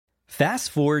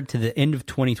Fast forward to the end of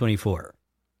 2024.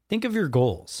 Think of your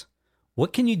goals.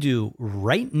 What can you do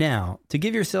right now to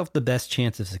give yourself the best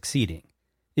chance of succeeding?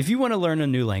 If you want to learn a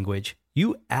new language,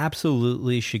 you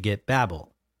absolutely should get Babbel.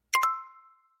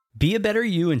 Be a better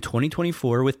you in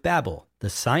 2024 with Babbel, the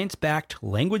science-backed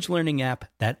language learning app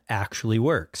that actually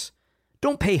works.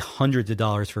 Don't pay hundreds of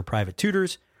dollars for private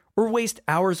tutors or waste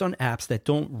hours on apps that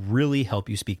don't really help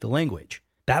you speak the language.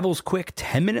 Babbel's quick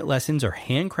 10-minute lessons are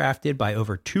handcrafted by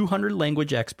over 200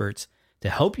 language experts to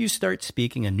help you start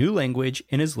speaking a new language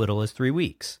in as little as 3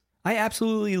 weeks. I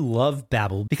absolutely love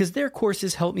Babbel because their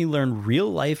courses help me learn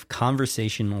real-life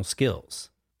conversational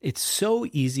skills. It's so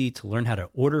easy to learn how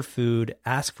to order food,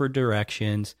 ask for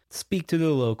directions, speak to the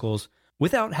locals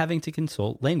without having to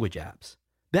consult language apps.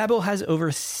 Babbel has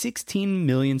over 16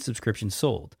 million subscriptions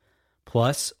sold.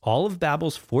 Plus, all of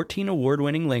Babbel's 14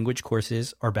 award-winning language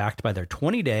courses are backed by their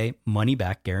 20-day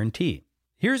money-back guarantee.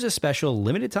 Here's a special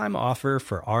limited-time offer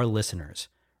for our listeners.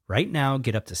 Right now,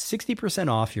 get up to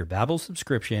 60% off your Babbel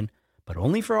subscription, but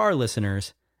only for our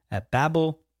listeners at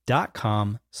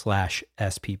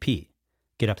babbel.com/SPP.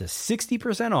 Get up to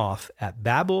 60% off at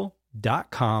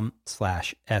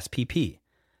babbel.com/SPP.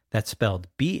 That's spelled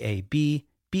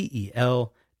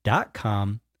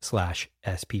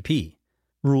BABBEL.com/SPP.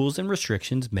 Rules and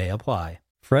restrictions may apply.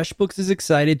 FreshBooks is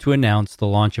excited to announce the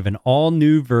launch of an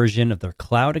all-new version of their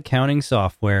cloud accounting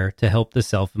software to help the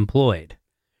self-employed.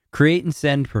 Create and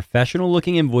send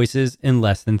professional-looking invoices in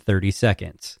less than 30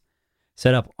 seconds.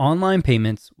 Set up online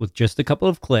payments with just a couple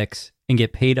of clicks and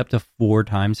get paid up to 4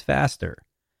 times faster.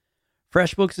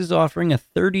 FreshBooks is offering a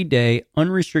 30-day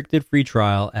unrestricted free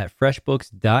trial at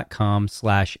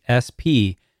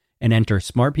freshbooks.com/SP and enter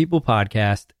Smart People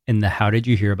Podcast in the How Did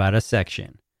You Hear About Us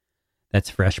section. That's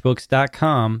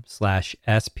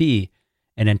freshbooks.com/SP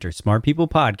and enter Smart People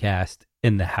Podcast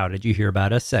in the How Did You Hear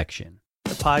About Us section.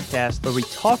 The podcast where we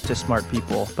talk to smart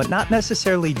people, but not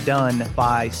necessarily done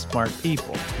by smart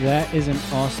people. That is an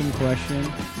awesome question.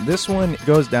 This one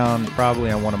goes down probably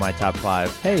on one of my top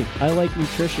 5. Hey, I like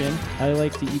nutrition. I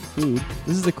like to eat food.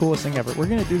 This is the coolest thing ever. We're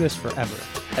going to do this forever.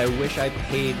 I wish I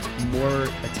paid more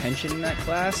attention in that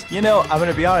class. You know, I'm going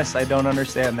to be honest, I don't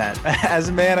understand that. As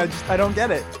a man, I don't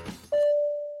get it.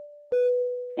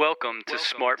 Welcome to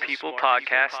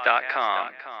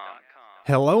smartpeoplepodcast.com.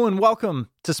 Hello and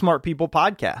welcome to Smart People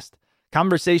Podcast,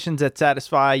 conversations that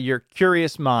satisfy your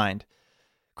curious mind.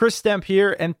 Chris Stemp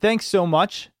here, and thanks so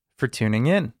much for tuning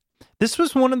in. This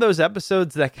was one of those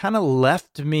episodes that kind of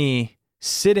left me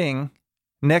sitting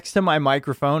next to my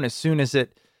microphone as soon as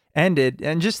it ended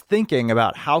and just thinking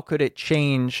about how could it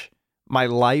change my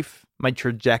life, my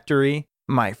trajectory,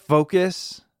 my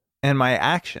focus, and my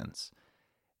actions.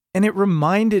 And it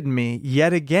reminded me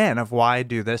yet again of why I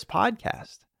do this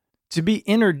podcast. To be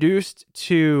introduced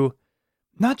to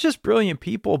not just brilliant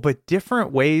people, but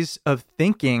different ways of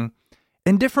thinking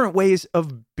and different ways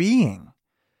of being.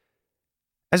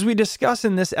 As we discuss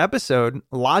in this episode,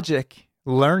 logic,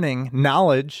 learning,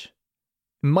 knowledge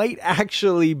might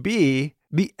actually be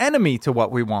the enemy to what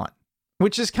we want,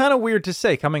 which is kind of weird to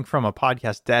say coming from a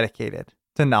podcast dedicated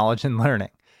to knowledge and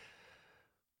learning.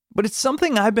 But it's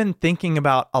something I've been thinking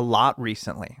about a lot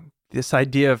recently, this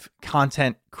idea of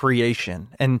content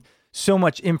creation and so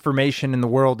much information in the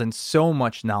world and so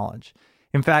much knowledge.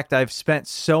 In fact, I've spent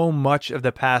so much of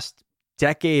the past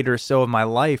decade or so of my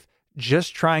life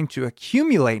just trying to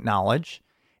accumulate knowledge,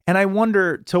 and I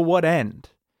wonder to what end.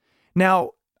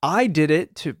 Now, I did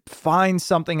it to find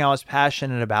something I was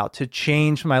passionate about, to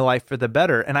change my life for the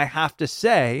better, and I have to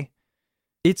say,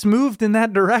 it's moved in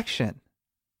that direction.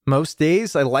 Most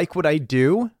days, I like what I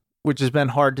do, which has been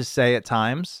hard to say at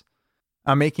times.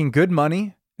 I'm making good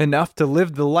money, enough to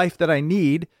live the life that I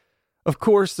need. Of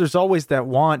course, there's always that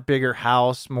want, bigger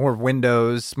house, more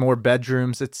windows, more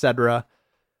bedrooms, etc.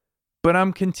 But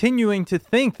I'm continuing to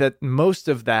think that most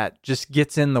of that just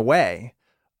gets in the way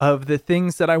of the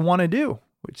things that I want to do,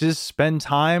 which is spend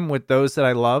time with those that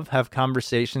I love, have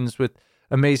conversations with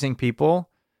amazing people,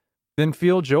 then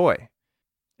feel joy.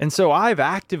 And so I've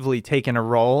actively taken a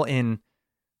role in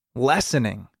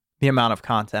lessening the amount of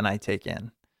content I take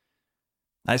in.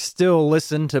 I still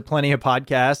listen to plenty of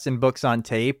podcasts and books on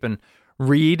tape and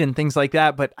read and things like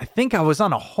that, but I think I was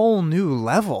on a whole new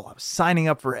level. I was signing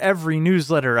up for every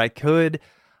newsletter I could.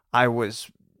 I was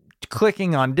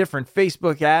clicking on different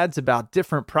Facebook ads about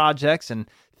different projects and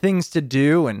things to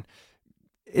do, and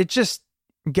it just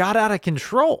got out of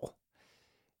control.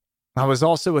 I was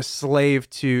also a slave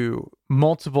to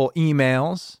multiple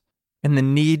emails and the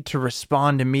need to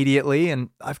respond immediately, and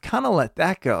I've kind of let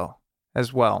that go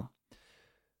as well.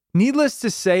 Needless to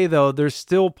say, though, there's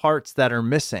still parts that are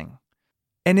missing.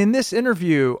 And in this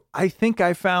interview, I think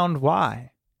I found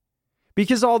why.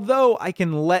 Because although I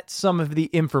can let some of the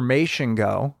information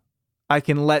go, I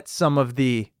can let some of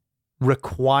the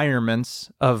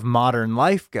requirements of modern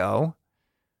life go,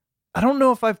 I don't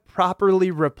know if I've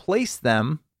properly replaced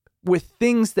them with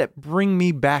things that bring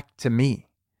me back to me.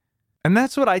 And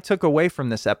that's what I took away from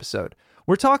this episode.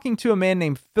 We're talking to a man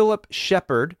named Philip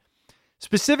Shepherd.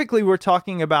 Specifically, we're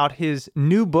talking about his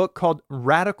new book called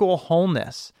Radical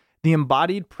Wholeness, the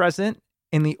Embodied Present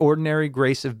in the Ordinary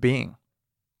Grace of Being.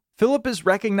 Philip is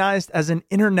recognized as an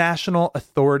international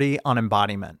authority on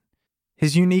embodiment.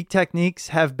 His unique techniques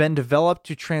have been developed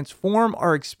to transform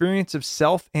our experience of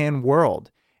self and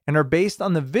world, and are based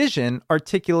on the vision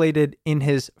articulated in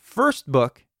his first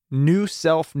book, New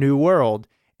Self, New World,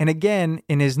 and again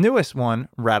in his newest one,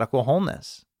 Radical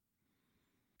Wholeness.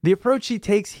 The approach he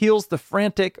takes heals the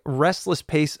frantic, restless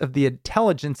pace of the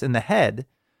intelligence in the head,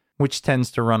 which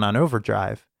tends to run on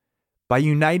overdrive, by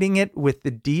uniting it with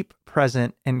the deep,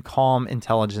 present, and calm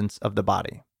intelligence of the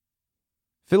body.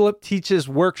 Philip teaches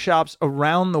workshops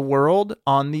around the world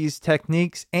on these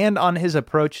techniques and on his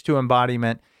approach to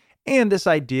embodiment and this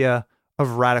idea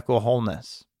of radical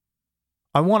wholeness.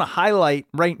 I want to highlight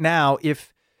right now,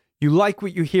 if you like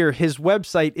what you hear, his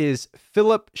website is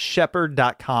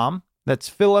philipshepherd.com. That's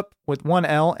Philip with one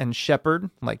L and Shepherd,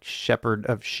 like shepherd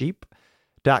of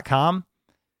sheep.com.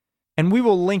 And we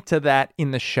will link to that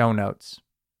in the show notes.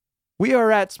 We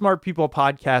are at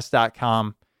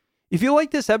smartpeoplepodcast.com. If you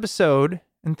like this episode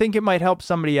and think it might help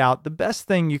somebody out, the best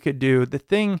thing you could do, the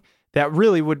thing that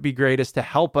really would be great, is to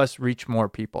help us reach more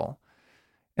people.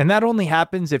 And that only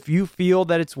happens if you feel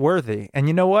that it's worthy. And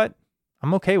you know what?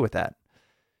 I'm okay with that.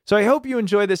 So I hope you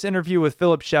enjoy this interview with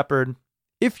Philip Shepherd.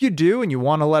 If you do and you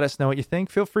want to let us know what you think,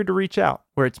 feel free to reach out.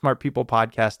 We're at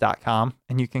smartpeoplepodcast.com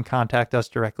and you can contact us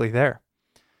directly there.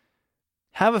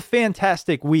 Have a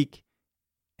fantastic week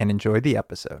and enjoy the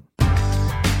episode.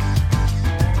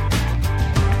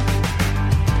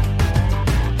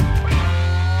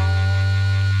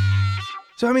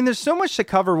 So, I mean, there's so much to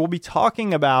cover. We'll be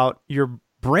talking about your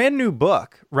brand new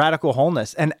book, Radical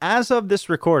Wholeness. And as of this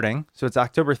recording, so it's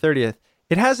October 30th,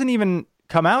 it hasn't even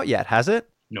come out yet, has it?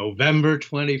 November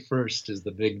 21st is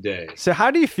the big day. So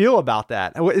how do you feel about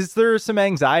that? Is there some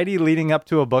anxiety leading up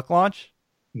to a book launch?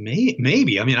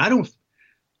 Maybe. I mean, I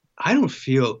don't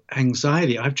feel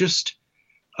anxiety. I've just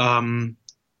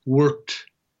worked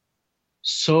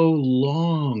so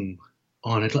long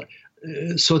on it.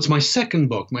 So it's my second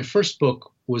book. My first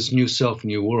book was New Self,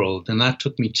 New World, and that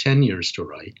took me 10 years to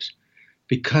write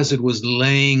because it was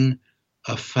laying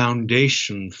a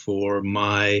foundation for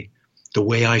the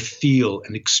way I feel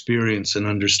and experience and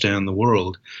understand the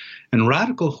world. And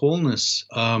Radical Wholeness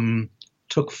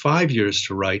took 5 years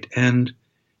to write, and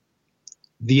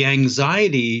the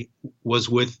anxiety was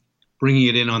with bringing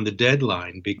it in on the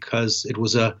deadline because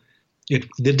the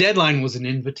deadline was an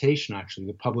invitation, actually.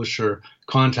 The publisher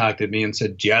contacted me and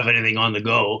said, "Do you have anything on the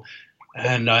go?"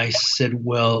 And I said,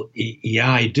 "Well,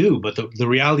 yeah, I do." But the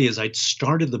reality is I'd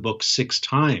started the book 6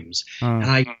 times. And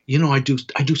I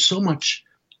do so much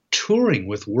touring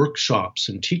with workshops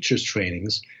and teachers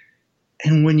trainings.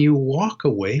 And when you walk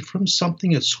away from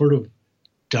something, it sort of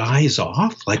dies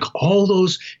off. Like all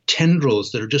those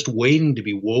tendrils that are just waiting to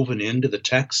be woven into the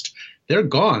text, they're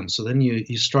gone. So then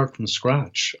you start from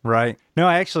scratch. Right. No,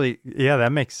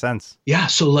 that makes sense. Yeah.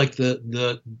 So like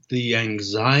the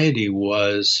anxiety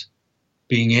was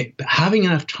having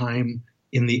enough time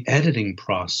in the editing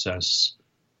process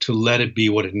to let it be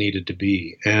what it needed to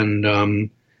be. And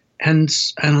I'm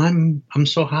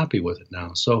so happy with it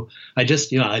now. So I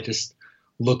just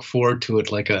look forward to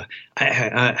it like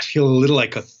I feel a little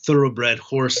like a thoroughbred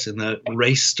horse in the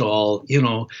race stall.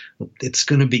 It's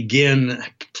going to begin,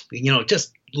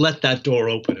 just let that door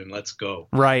open and let's go.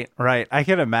 Right. I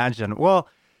can imagine. Well,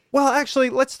 actually,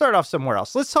 let's start off somewhere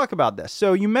else. Let's talk about this.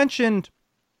 So you mentioned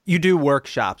you do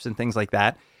workshops and things like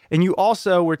that. And you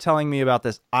also were telling me about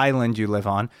this island you live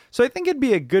on. So I think it'd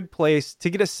be a good place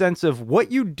to get a sense of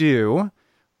what you do,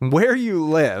 where you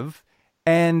live,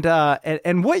 and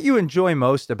what you enjoy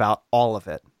most about all of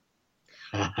it.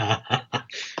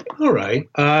 All right.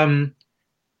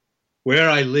 Where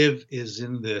I live is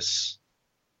in this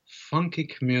funky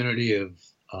community of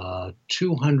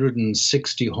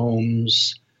 260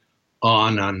 homes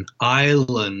on an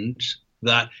island.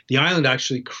 That the island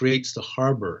actually creates the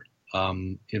harbor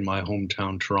in my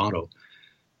hometown, Toronto.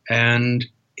 And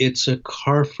it's a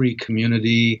car-free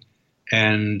community,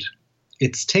 and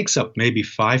it takes up maybe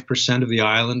 5% of the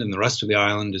island, and the rest of the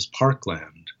island is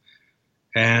parkland.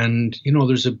 And,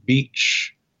 there's a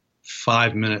beach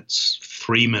 5 minutes,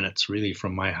 3 minutes really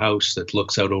from my house that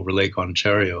looks out over Lake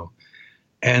Ontario.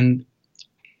 And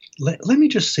let me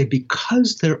just say,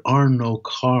 because there are no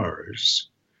cars,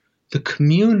 the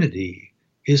community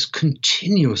is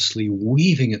continuously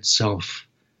weaving itself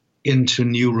into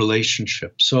new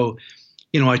relationships. So,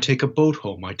 I take a boat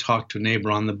home. I talk to a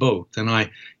neighbor on the boat. Then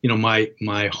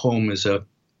my home is a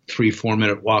 3-4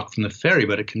 minute walk from the ferry,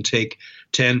 but it can take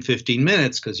 10, 15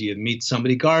 minutes because you meet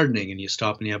somebody gardening and you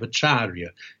stop and you have a chat, or you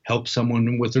help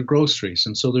someone with their groceries.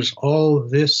 And so there's all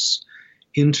this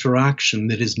interaction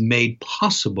that is made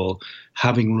possible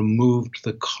having removed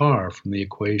the car from the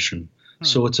equation.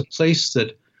 So it's a place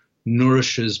that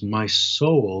nourishes my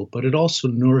soul, but it also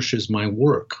nourishes my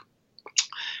work.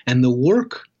 And the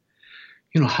work,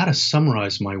 how to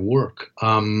summarize my work.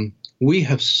 We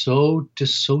have so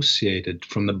dissociated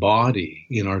from the body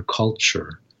in our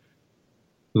culture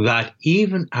that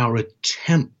even our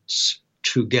attempts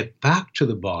to get back to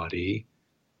the body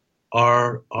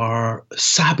are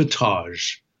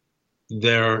sabotage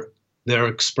their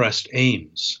expressed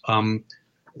aims.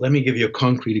 Let me give you a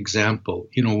concrete example.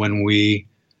 When we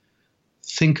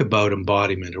think about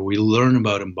embodiment, or we learn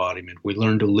about embodiment, we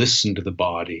learn to listen to the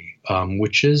body,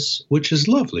 which is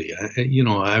lovely.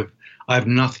 I have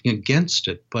nothing against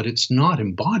it, but it's not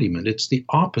embodiment. It's the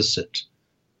opposite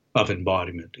of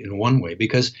embodiment in one way.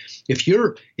 Because if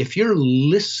you're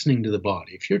listening to the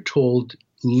body, if you're told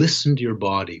listen to your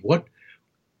body,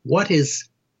 what is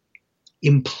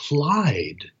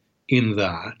implied in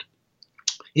that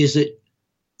is that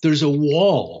there's a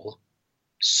wall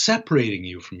separating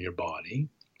you from your body.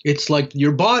 It's like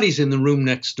your body's in the room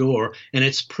next door, and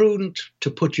it's prudent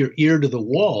to put your ear to the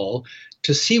wall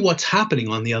to see what's happening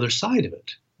on the other side of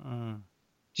it. Do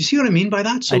you see what I mean by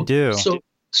that? I do. So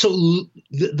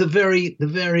the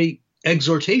very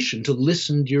exhortation to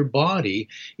listen to your body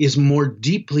is more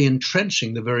deeply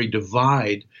entrenching the very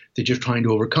divide that you're trying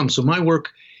to overcome. So my work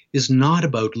is not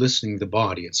about listening to the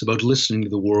body. It's about listening to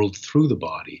the world through the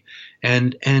body.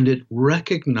 And it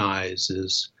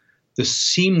recognizes the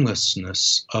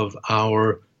seamlessness of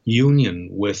our union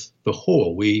with the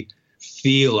whole. We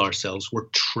feel ourselves, we're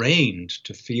trained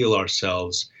to feel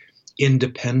ourselves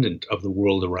independent of the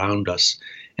world around us.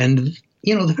 And,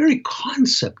 the very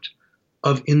concept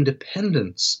of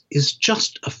independence is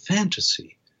just a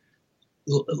fantasy.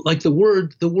 Like the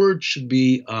word should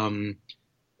be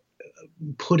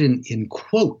put in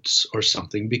quotes or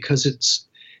something, because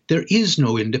there is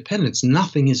no independence.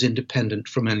 Nothing is independent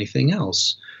from anything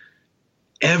else.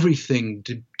 Everything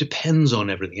depends on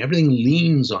everything. Everything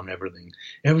leans on everything.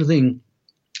 Everything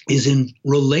is in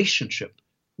relationship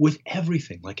with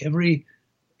everything. Like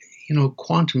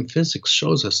quantum physics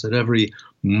shows us that every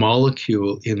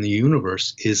molecule in the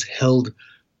universe is held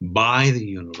by the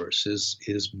universe, is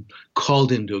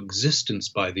called into existence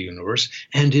by the universe,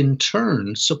 and in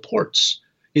turn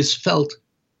is felt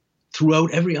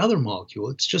throughout every other molecule.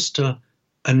 It's just an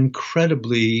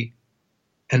incredibly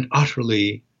and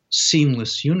utterly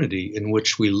seamless unity in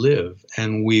which we live.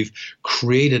 And we've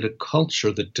created a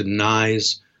culture that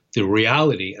denies the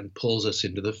reality and pulls us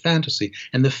into the fantasy.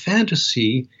 And the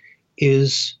fantasy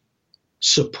is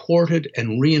supported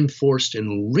and reinforced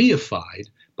and reified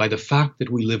by the fact that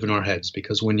we live in our heads.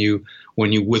 Because when you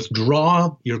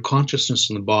withdraw your consciousness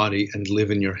from the body and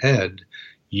live in your head,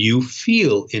 you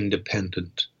feel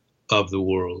independent of the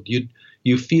world.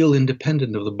 You feel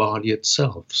independent of the body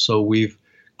itself. So we've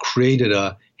created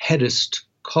a headist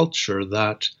culture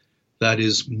that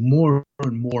is more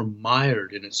and more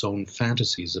mired in its own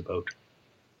fantasies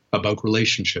about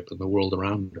relationship and the world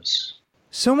around us.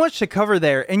 So much to cover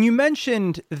there. And you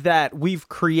mentioned that we've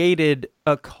created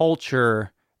a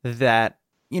culture that,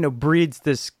 breeds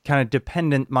this kind of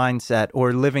dependent mindset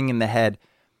or living in the head.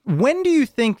 When do you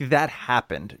think that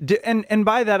happened? And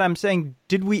by that, I'm saying,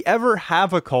 did we ever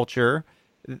have a culture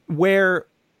where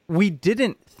we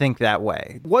didn't think that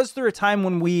way? Was there a time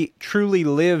when we truly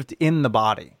lived in the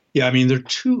body? Yeah, I mean, there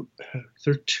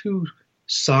are two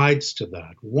sides to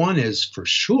that. One is for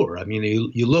sure. I mean,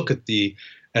 you look at the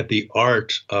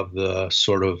art of the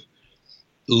sort of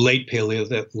late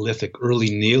Paleolithic, early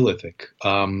Neolithic,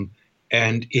 and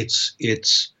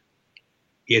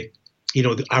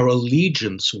our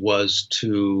allegiance was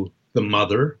to the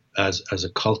mother as a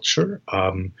culture.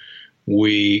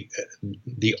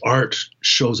 The art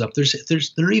shows up.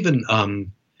 There even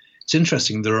it's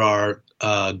interesting. There are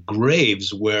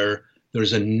graves where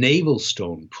there's a navel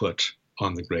stone put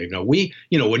on the grave. Now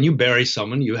when you bury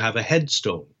someone, you have a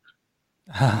headstone.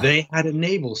 They had a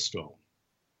navel stone.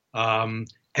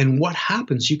 And what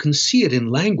happens, you can see it in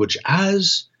language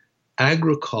as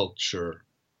agriculture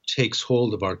takes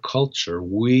hold of our culture,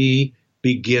 we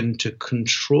begin to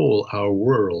control our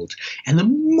world. And the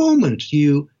moment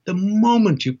you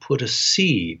put a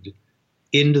seed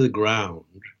into the ground,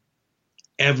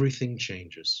 everything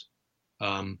changes.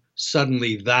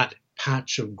 Suddenly that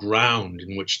patch of ground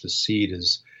in which the seed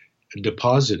is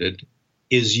deposited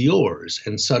is yours.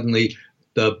 And suddenly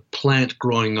the plant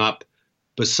growing up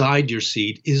beside your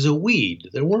seed is a weed.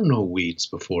 There were no weeds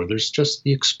before. There's just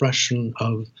the expression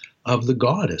of the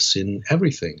goddess in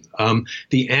everything.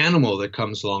 The animal that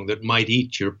comes along that might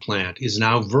eat your plant is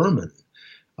now vermin.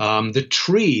 The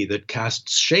tree that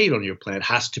casts shade on your plant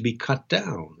has to be cut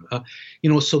down.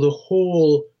 So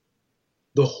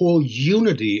the whole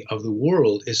unity of the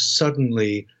world is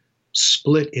suddenly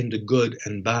split into good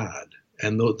and bad.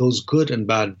 And those good and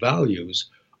bad values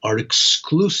are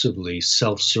exclusively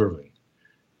self-serving.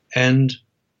 And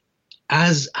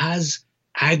as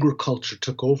agriculture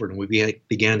took over and we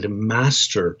began to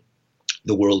master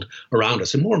the world around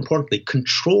us, and more importantly,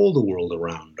 control the world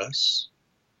around us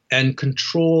and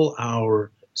control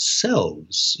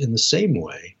ourselves in the same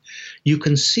way, you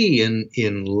can see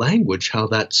in language how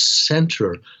that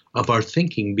center of our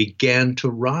thinking began to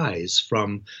rise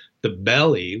from the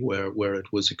belly, where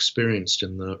it was experienced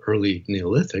in the early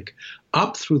Neolithic,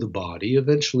 up through the body,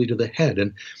 eventually to the head.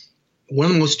 And one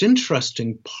of the most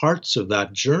interesting parts of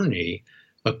that journey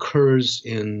occurs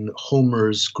in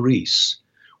Homer's Greece,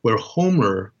 where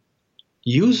Homer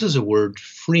uses a word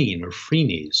phrene or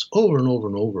phrenes over and over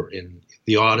and over in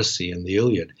the Odyssey and the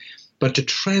Iliad. But to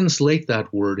translate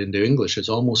that word into English is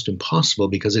almost impossible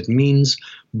because it means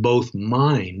both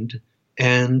mind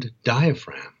and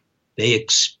diaphragm. They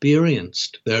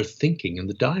experienced their thinking in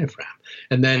the diaphragm.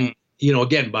 And then,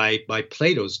 again, by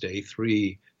Plato's day,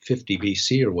 350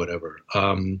 BC or whatever,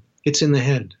 it's in the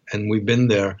head. And we've been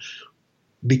there,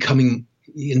 becoming,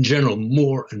 in general,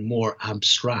 more and more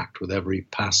abstract with every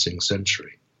passing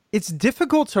century. It's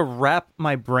difficult to wrap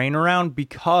my brain around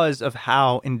because of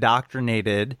how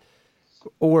indoctrinated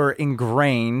or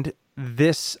ingrained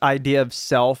this idea of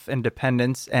self and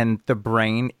dependence and the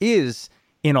brain is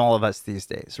in all of us these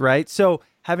days, right? So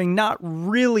having not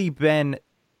really been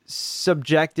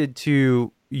subjected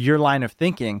to your line of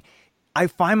thinking, I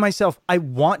find myself, I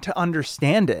want to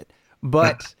understand it,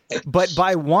 but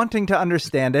by wanting to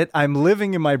understand it, I'm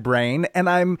living in my brain and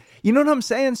I'm, you know what I'm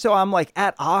saying? So I'm like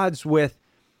at odds with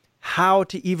how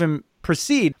to even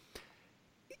proceed.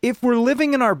 If we're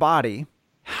living in our body,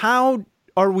 how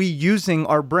are we using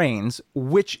our brains,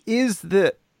 which is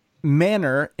the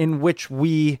manner in which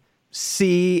we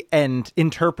see and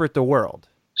interpret the world?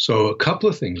 So a couple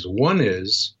of things. One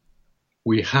is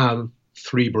we have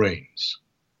three brains.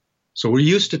 So we're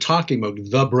used to talking about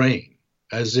the brain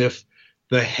as if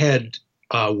the head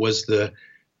was the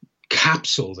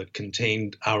capsule that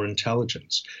contained our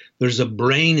intelligence. There's a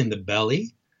brain in the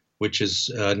belly, which is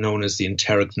known as the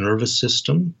enteric nervous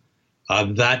system.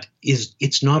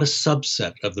 It's not a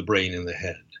subset of the brain in the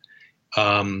head.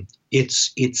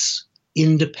 It's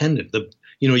independent.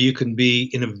 You can be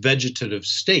in a vegetative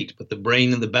state, but the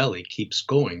brain in the belly keeps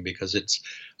going because it's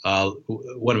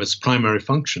one of its primary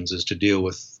functions is to deal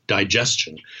with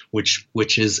digestion,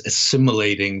 which is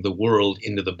assimilating the world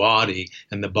into the body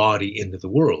and the body into the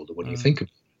world when you think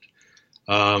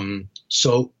about it.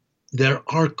 So there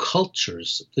are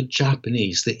cultures, the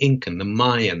Japanese, the Incan, the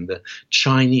Mayan, the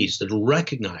Chinese, that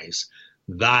recognize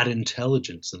that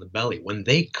intelligence in the belly. When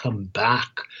they come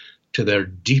back to their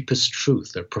deepest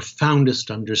truth, their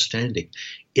profoundest understanding,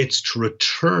 it's to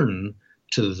return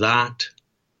to that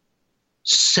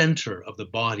center of the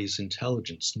body's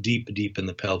intelligence, deep, deep in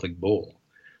the pelvic bowl.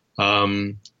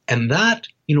 And that,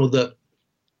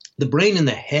 the brain in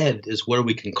the head is where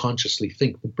we can consciously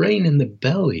think. The brain in the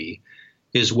belly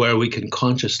is where we can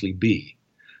consciously be.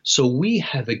 So we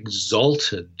have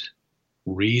exalted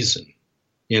reason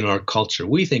in our culture.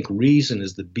 We think reason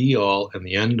is the be-all and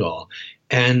the end-all.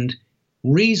 And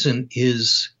reason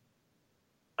is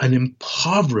an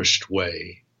impoverished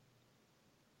way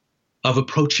of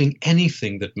approaching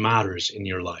anything that matters in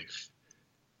your life.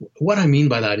 What I mean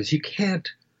by that is you can't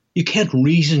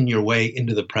reason your way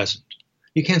into the present.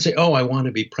 You can't say, I want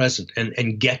to be present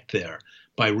and get there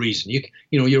by reason.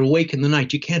 You're awake in the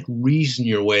night. You can't reason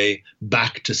your way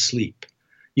back to sleep.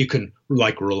 You can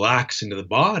relax into the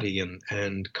body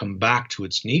and come back to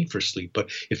its need for sleep. But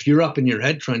if you're up in your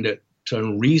head trying to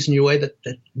reason your way, that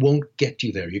won't get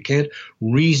you there. You can't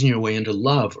reason your way into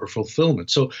love or fulfillment.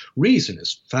 So reason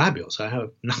is fabulous. I have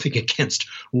nothing against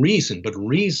reason, but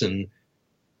reason,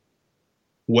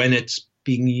 when it's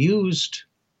being used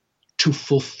to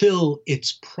fulfill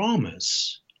its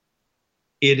promise,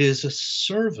 it is a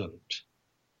servant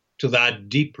to that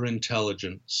deeper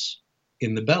intelligence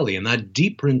in the belly. And that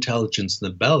deeper intelligence in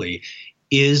the belly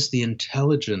is the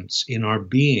intelligence in our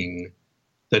being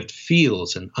that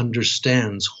feels and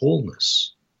understands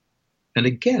wholeness. And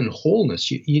again,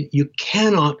 wholeness, you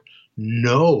cannot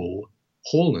know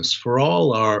wholeness. For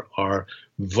all our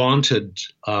vaunted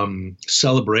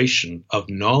celebration of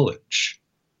knowledge,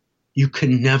 you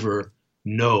can never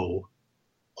know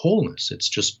wholeness. It's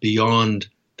just beyond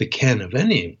the ken of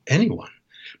anyone.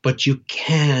 But you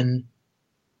can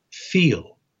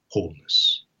feel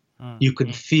wholeness. You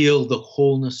can feel the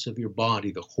wholeness of your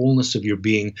body, the wholeness of your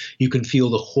being. You can feel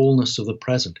the wholeness of the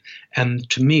present. And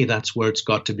to me, that's where it's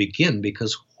got to begin,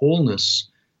 because wholeness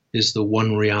is the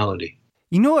one reality.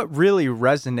 You know what really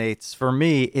resonates for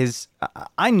me is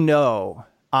I know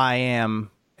I am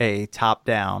a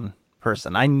top-down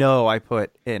person. I know I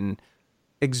put an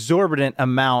exorbitant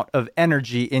amount of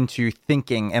energy into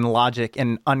thinking and logic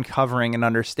and uncovering and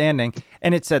understanding.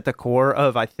 And it's at the core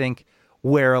of, I think,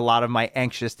 where a lot of my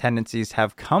anxious tendencies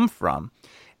have come from.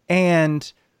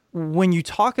 And when you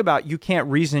talk about you can't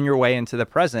reason your way into the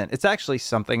present, it's actually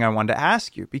something I wanted to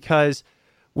ask you, because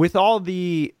with all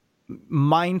the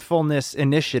mindfulness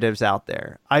initiatives out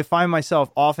there, I find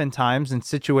myself oftentimes in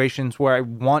situations where I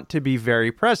want to be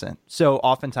very present. So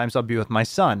oftentimes I'll be with my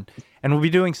son and we'll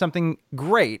be doing something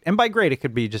great. And by great, it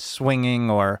could be just swinging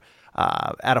or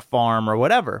at a farm or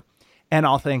whatever. And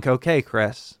I'll think, okay,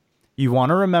 Chris, you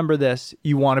want to remember this.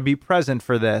 You want to be present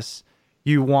for this.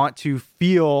 You want to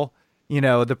feel,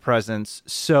 the presence.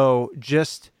 So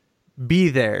just be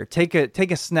there. Take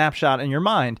a snapshot in your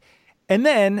mind. And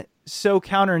then, so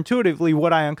counterintuitively,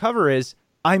 what I uncover is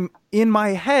I'm in my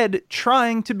head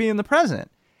trying to be in the present.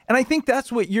 And I think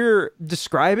that's what you're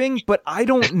describing, but I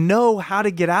don't know how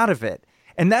to get out of it.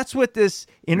 And that's what this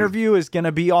interview is going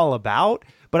to be all about.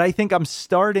 But I think I'm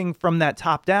starting from that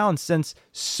top down, since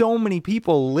so many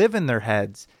people live in their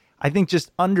heads. I think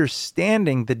just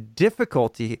understanding the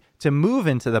difficulty to move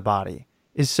into the body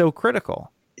is so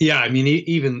critical. Yeah, I mean,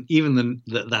 even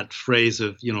that phrase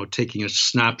of, taking a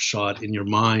snapshot in your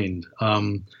mind,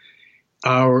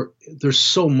 there's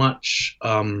so much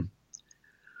to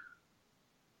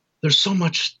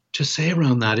say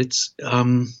around that. It's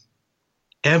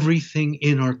everything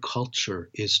in our culture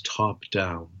is top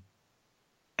down.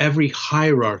 Every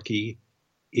hierarchy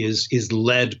is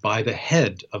led by the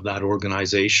head of that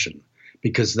organization,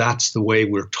 because that's the way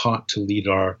we're taught to lead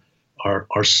our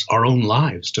own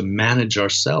lives, to manage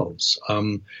ourselves.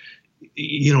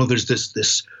 There's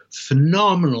this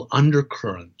phenomenal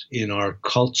undercurrent in our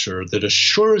culture that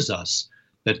assures us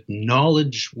that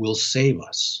knowledge will save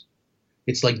us.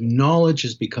 It's like knowledge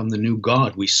has become the new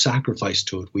God. We sacrifice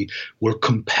to it. We're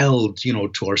compelled,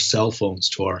 to our cell phones,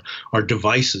 to our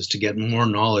devices, to get more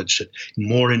knowledge,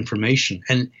 more information.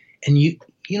 And you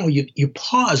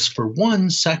pause for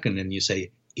 1 second and you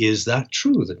say, is that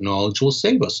true, that knowledge will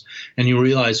save us? And you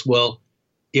realize, well,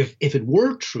 if it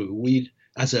were true, we'd,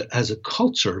 as a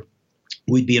culture,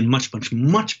 we'd be in much, much,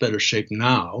 much better shape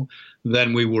now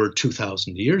than we were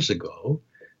 2,000 years ago.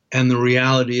 And the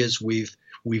reality is we've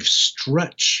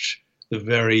stretched the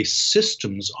very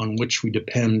systems on which we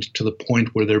depend to the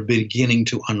point where they're beginning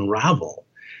to unravel.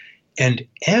 And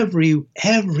every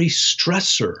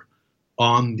stressor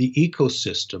on the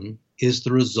ecosystem is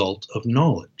the result of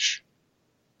knowledge.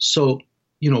 So,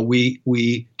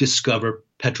 we discover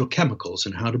petrochemicals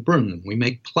and how to burn them. We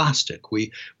make plastic.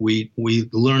 We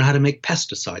learn how to make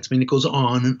pesticides. I mean, it goes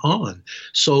on and on.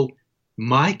 So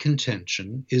my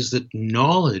contention is that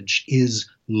knowledge is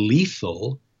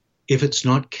lethal if it's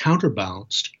not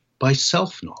counterbalanced by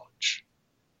self-knowledge.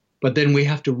 But then we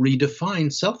have to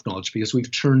redefine self-knowledge, because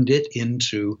we've turned it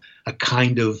into a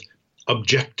kind of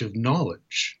objective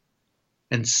knowledge.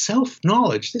 And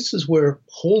self-knowledge, this is where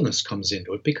wholeness comes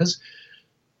into it, because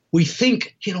we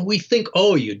think,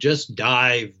 oh, you just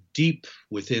dive deep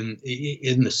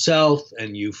in the self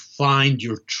and you find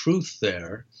your truth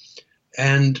there.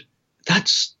 And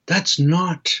that's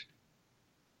not,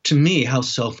 to me, how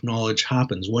self-knowledge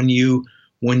happens. When you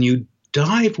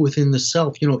dive within the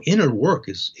self, inner work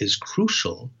is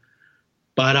crucial.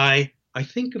 But I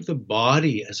think of the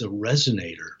body as a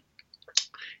resonator,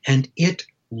 and it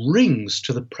rings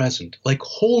to the present. Like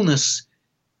wholeness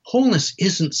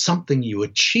isn't something you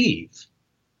achieve.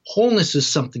 Wholeness is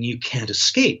something you can't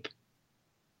escape.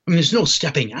 I mean, there's no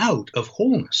stepping out of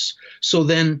wholeness. So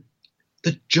then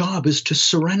the job is to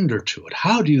surrender to it.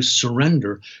 How do you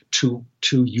surrender to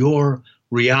your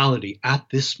reality at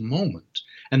this moment?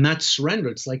 And that surrender,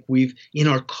 it's like in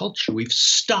our culture, we've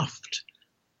stuffed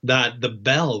that the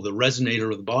bell, the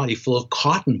resonator of the body, full of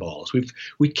cotton balls.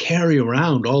 We carry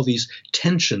around all these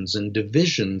tensions and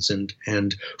divisions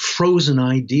and frozen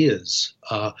ideas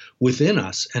within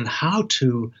us, and how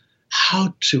to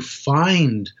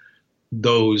find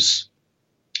those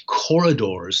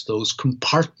corridors, those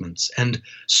compartments, and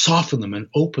soften them and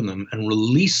open them and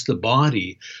release the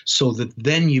body, so that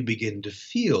then you begin to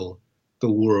feel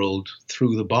the world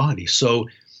through the body. So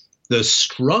the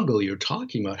struggle you're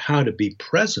talking about, how to be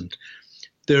present,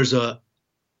 there's a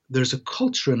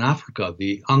culture in Africa,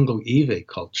 the Anglo-Ewe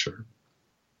culture,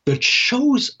 that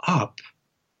shows up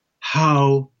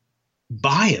how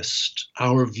biased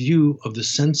our view of the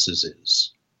senses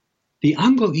is. The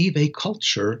Anglo-Ewe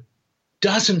culture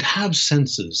doesn't have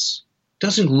senses,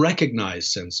 doesn't recognize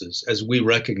senses as we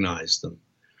recognize them.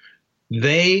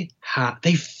 They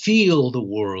feel the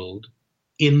world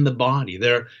in the body.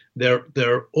 Their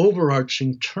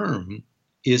overarching term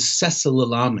is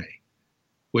sesililame,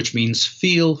 which means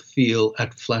feel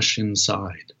at flesh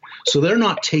inside. So they're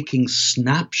not taking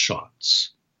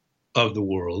snapshots of the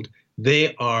world.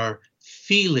 They are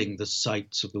feeling the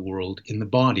sights of the world in the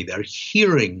body. They're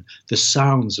hearing the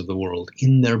sounds of the world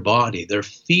in their body. They're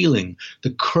feeling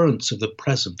the currents of the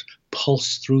present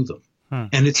pulse through them.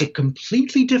 And it's a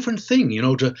completely different thing,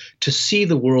 to see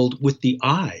the world with the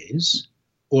eyes,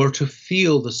 or to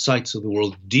feel the sights of the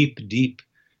world deep, deep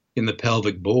in the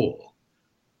pelvic bowl.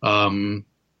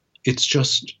 It's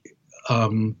just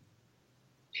every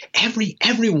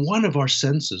one of our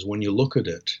senses, when you look at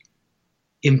it,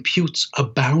 imputes a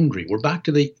boundary. We're back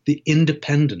to the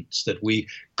independence that we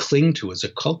cling to as a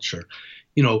culture.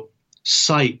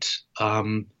 Sight,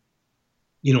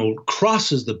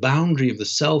 crosses the boundary of the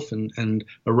self and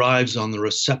arrives on the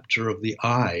receptor of the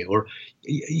eye. Or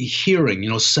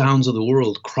hearing, sounds of the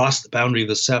world cross the boundary of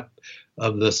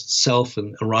the self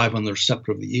and arrive on the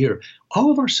receptor of the ear.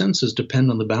 All of our senses depend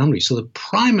on the boundary. So the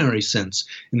primary sense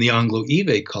in the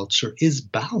Anglo-Ewe culture is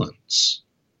balance.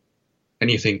 And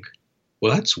you think,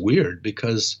 well, that's weird,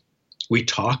 because we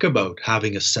talk about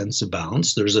having a sense of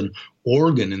balance. There's an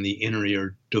organ in the inner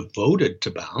ear devoted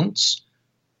to balance.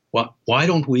 Why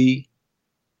don't we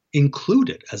include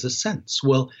it as a sense?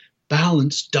 Well,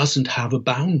 balance doesn't have a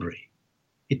boundary.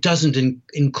 It doesn't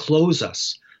enclose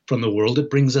us from the world. It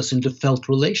brings us into felt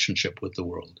relationship with the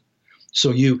world.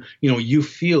 So you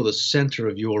feel the center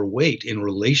of your weight in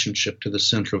relationship to the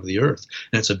center of the earth.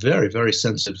 And it's a very, very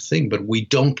sensitive thing, but we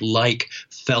don't like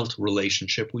felt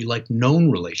relationship. We like known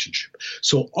relationship.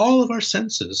 So all of our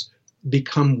senses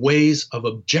become ways of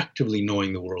objectively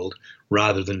knowing the world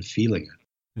rather than feeling it.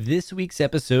 This week's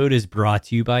episode is brought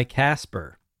to you by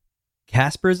Casper.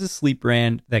 Casper is a sleep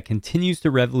brand that continues to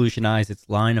revolutionize its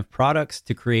line of products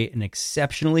to create an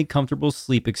exceptionally comfortable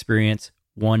sleep experience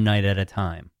one night at a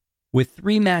time. With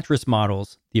 3 mattress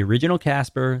models, the original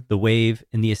Casper, the Wave,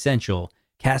 and the Essential,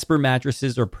 Casper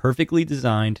mattresses are perfectly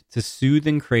designed to soothe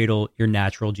and cradle your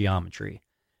natural geometry.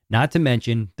 Not to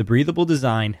mention, the breathable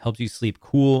design helps you sleep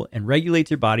cool and regulates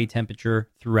your body temperature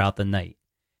throughout the night.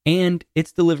 And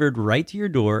it's delivered right to your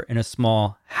door in a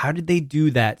small, how did they do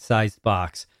that sized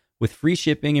box with free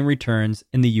shipping and returns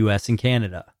in the US and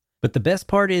Canada. But the best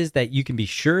part is that you can be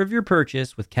sure of your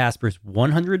purchase with Casper's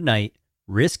 100-night,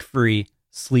 risk-free,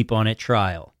 sleep on it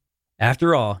trial.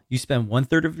 After all, you spend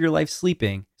 1/3 of your life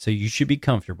sleeping, so you should be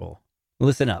comfortable.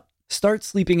 Listen up. Start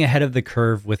sleeping ahead of the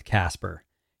curve with Casper.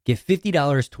 Get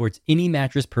 $50 towards any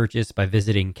mattress purchase by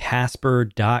visiting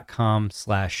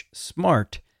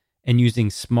casper.com/smart and using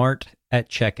SMART at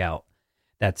checkout.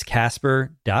 That's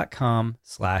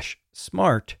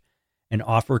casper.com/smart and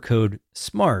offer code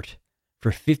SMART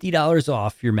for $50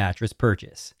 off your mattress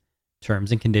purchase.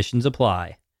 Terms and conditions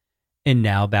apply. And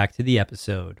now back to the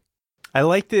episode. I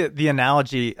like the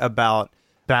analogy about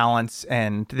balance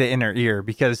and the inner ear,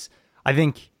 because I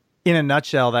think in a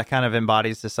nutshell, that kind of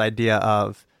embodies this idea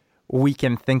of we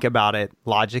can think about it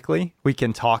logically. We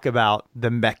can talk about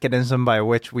the mechanism by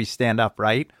which we stand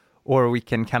upright, or we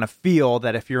can kind of feel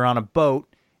that if you're on a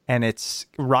boat and it's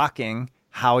rocking,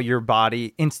 how your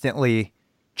body instantly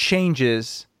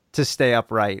changes to stay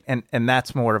upright. And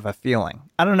that's more of a feeling.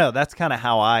 I don't know. That's kind of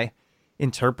how I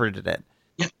interpreted it.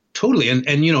 Yeah, totally. And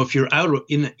if you're out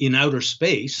in outer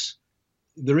space,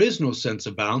 there is no sense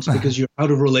of balance because you're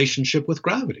out of relationship with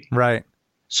gravity. Right.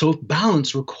 So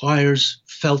balance requires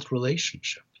felt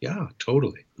relationship. Yeah,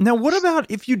 totally. Now, what about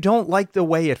if you don't like the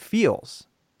way it feels?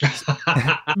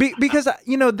 Because,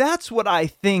 that's what I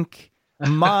think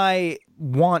my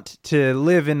want to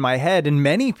live in my head, and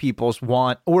many people's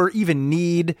want or even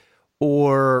need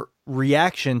or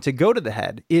reaction to go to the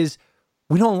head is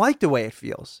we don't like the way it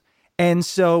feels. And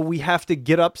so we have to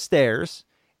get upstairs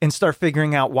and start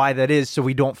figuring out why that is so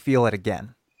we don't feel it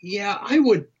again? Yeah, I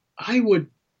would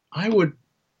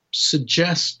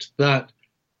suggest that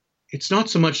it's not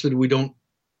so much that we don't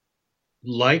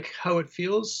like how it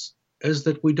feels as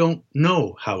that we don't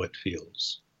know how it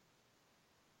feels.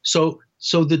 So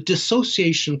the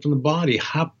dissociation from the body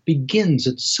begins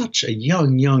at such a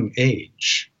young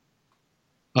age.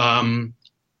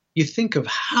 You think of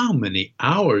how many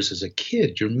hours as a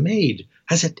kid you're made,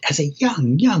 as a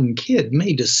young kid,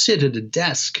 made to sit at a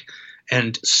desk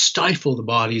and stifle the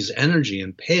body's energy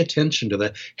and pay attention to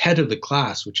the head of the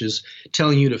class, which is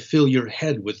telling you to fill your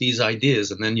head with these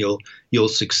ideas, and then you'll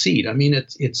succeed. I mean,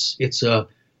 it's an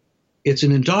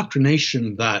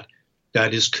indoctrination that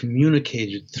is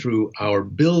communicated through our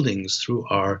buildings, through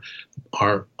our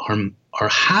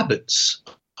habits.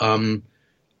 When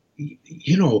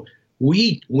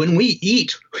we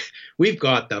eat, we've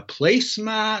got the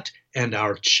placemat and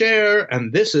our chair,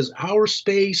 and this is our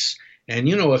space. And,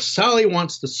 if Sally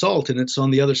wants the salt and it's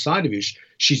on the other side of you,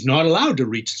 she's not allowed to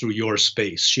reach through your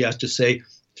space. She has to say,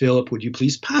 Philip, would you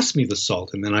please pass me the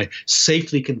salt? And then I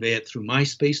safely convey it through my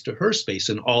space to her space,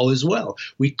 and all is well.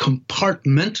 We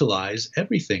compartmentalize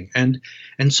everything. And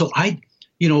so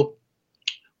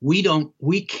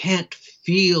we can't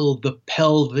feel the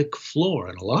pelvic floor.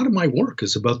 And a lot of my work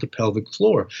is about the pelvic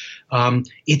floor.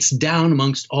 It's down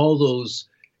amongst all those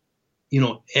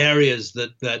areas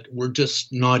that we're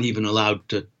just not even allowed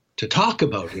to talk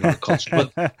about in our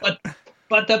culture.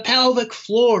 But the pelvic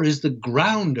floor is the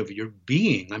ground of your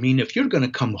being. I mean, if you're going to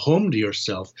come home to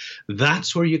yourself,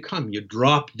 that's where you come. You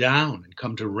drop down and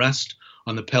come to rest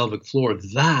on the pelvic floor.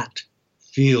 That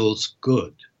feels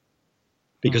good.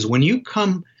 Because when you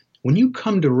come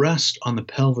to rest on the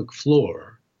pelvic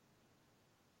floor,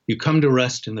 you come to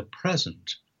rest in the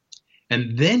present,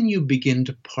 and then you begin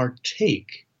to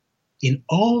partake in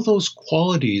all those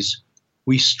qualities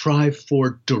we strive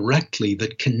for directly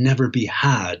that can never be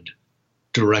had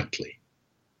directly.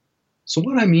 So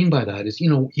what I mean by that is,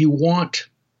 you want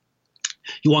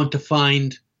to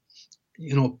find,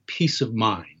 peace of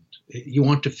mind. You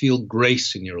want to feel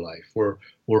grace in your life or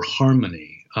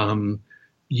harmony.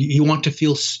 You want to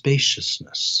feel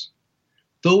spaciousness.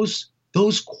 Those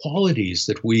qualities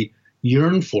that we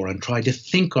yearn for and try to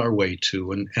think our way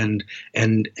to and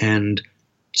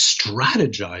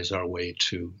strategize our way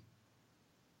to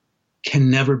can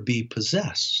never be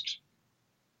possessed.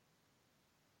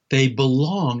 They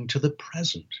belong to the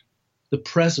present. The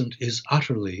present is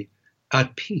utterly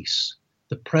at peace.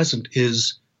 The present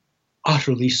is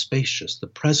utterly spacious. The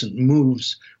present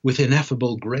moves with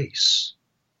ineffable grace.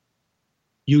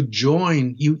 You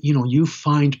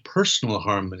find personal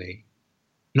harmony,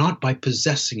 not by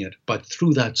possessing it, but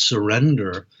through that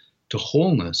surrender to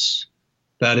wholeness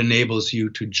that enables you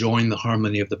to join the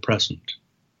harmony of the present.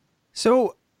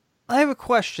 So I have a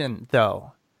question,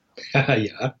 though.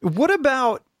 Yeah. What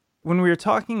about when we were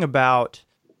talking about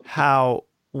how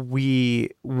we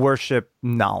worship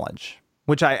knowledge,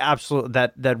 which I absolutely,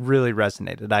 that really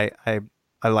resonated. I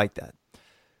like that.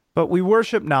 But we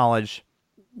worship knowledge.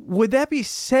 Would that be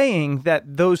saying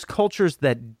that those cultures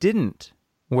that didn't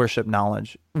worship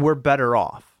knowledge were better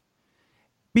off?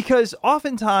 Because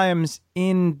oftentimes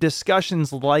in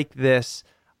discussions like this,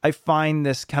 I find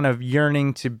this kind of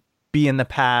yearning to be in the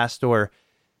past or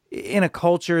in a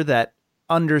culture that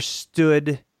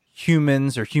understood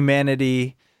humans or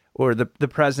humanity or the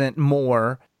present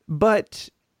more. But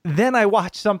then I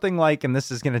watch something like, and this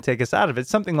is going to take us out of it,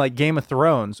 something like Game of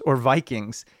Thrones or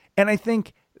Vikings, and I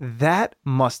think that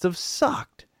must have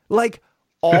sucked. Like,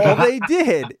 all they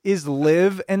did is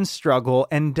live and struggle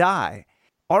and die.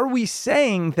 Are we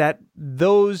saying that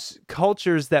those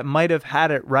cultures that might have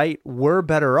had it right were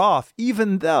better off,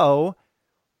 even though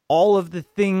all of the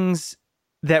things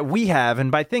that we have,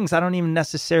 and by things, I don't even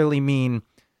necessarily mean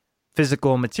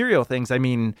physical material things. I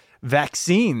mean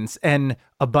vaccines and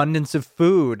abundance of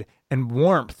food and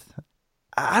warmth.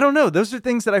 I don't know. Those are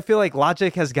things that I feel like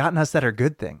logic has gotten us that are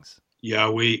good things. Yeah,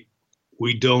 we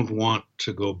don't want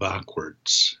to go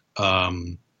backwards.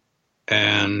 And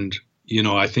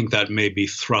I think that may be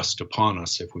thrust upon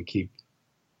us if we keep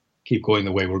going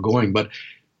the way we're going. But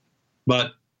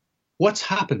what's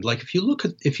happened? Like if you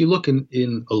look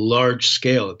in a large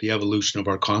scale at the evolution of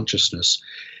our consciousness,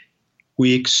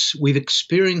 we've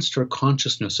experienced our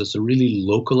consciousness as a really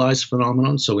localized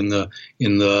phenomenon. So in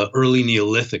the early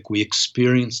Neolithic, we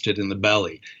experienced it in the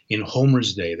belly. In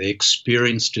Homer's day, they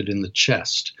experienced it in the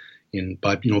chest.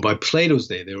 By Plato's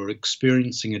day, they were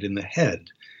experiencing it in the head.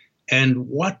 And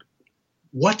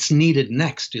what's needed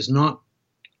next is not,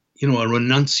 a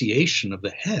renunciation of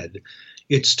the head.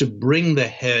 It's to bring the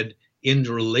head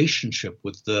into relationship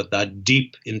with that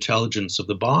deep intelligence of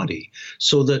the body,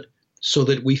 so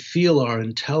that we feel our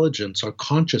intelligence, our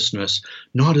consciousness,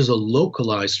 not as a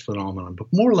localized phenomenon, but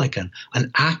more like an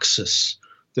axis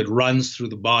that runs through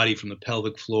the body from the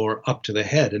pelvic floor up to the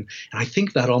head. And I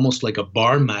think that almost like a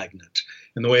bar magnet,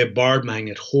 and the way a bar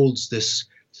magnet holds this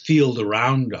field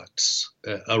around us,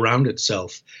 around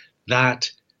itself, that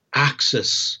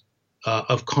axis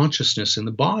of consciousness in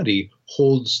the body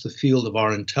holds the field of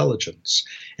our intelligence.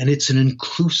 And it's an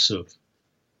inclusive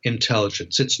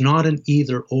intelligence. It's not an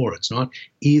either or. It's not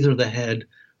either the head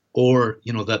or,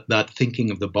 that thinking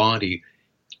of the body.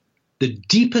 The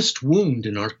deepest wound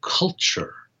in our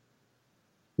culture,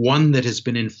 one that has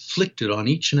been inflicted on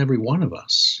each and every one of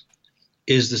us,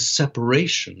 is the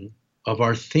separation of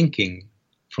our thinking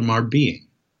from our being.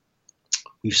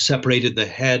 We've separated the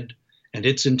head and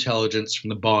its intelligence from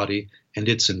the body and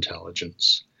its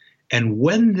intelligence. And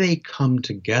when they come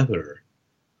together,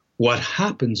 what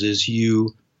happens is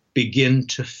you begin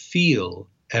to feel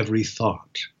every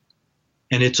thought.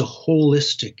 And it's a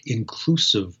holistic,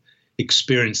 inclusive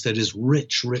experience that is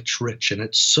rich, rich, rich. And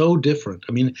it's so different.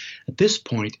 I mean, at this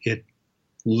point, it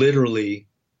literally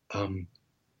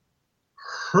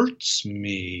hurts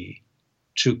me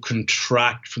to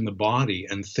contract from the body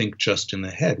and think just in the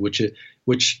head, which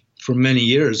for many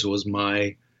years was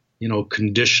my,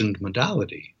 conditioned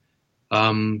modality.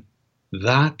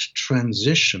 That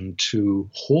transition to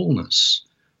wholeness,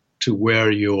 to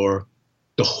where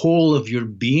the whole of your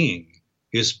being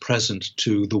is present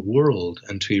to the world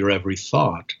and to your every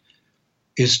thought,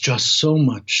 is just so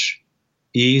much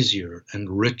easier and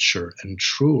richer and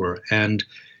truer, and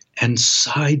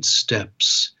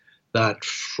sidesteps that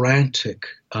frantic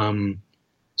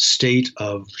state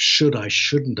of should I,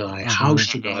 shouldn't I, how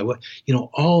should I, what,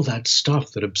 all that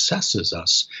stuff that obsesses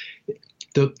us.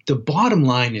 The bottom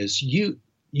line is you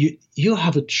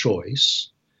have a choice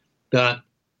that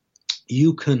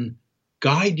you can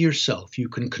guide yourself. You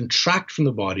can contract from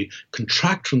the body,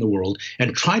 contract from the world,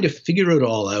 and try to figure it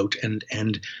all out and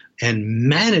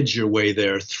manage your way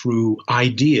there through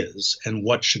ideas and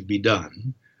what should be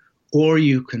done. Or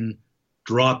you can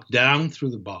drop down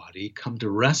through the body, come to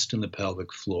rest in the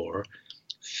pelvic floor,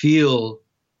 feel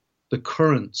the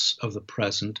currents of the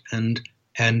present, and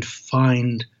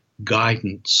find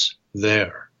guidance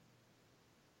there.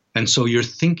 And so your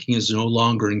thinking is no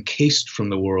longer encased from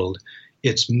the world.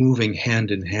 It's moving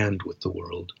hand in hand with the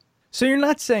world. So you're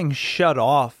not saying shut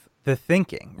off the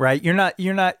thinking, right?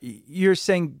 You're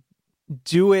saying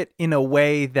do it in a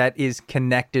way that is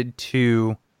connected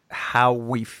to how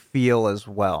we feel as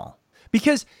well.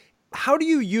 Because how do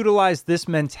you utilize this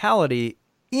mentality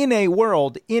in a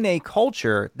world, in a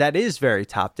culture that is very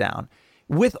top down,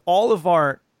 with all of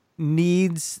our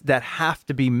needs that have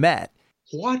to be met?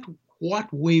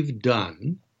 What we've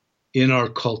done in our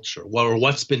culture, or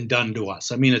what's been done to us,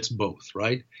 I mean, it's both,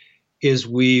 right, is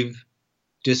we've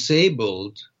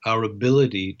disabled our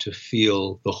ability to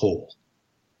feel the whole.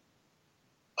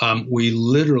 We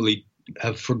literally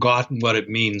have forgotten what it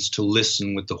means to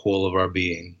listen with the whole of our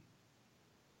being,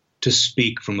 to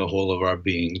speak from the whole of our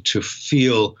being, to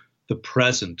feel the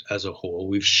present as a whole.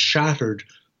 We've shattered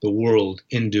the world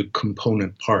into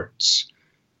component parts.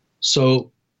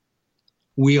 So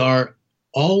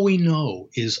all we know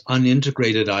is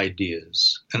unintegrated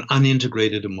ideas and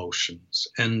unintegrated emotions.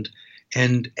 And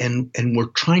we're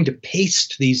trying to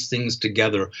paste these things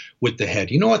together with the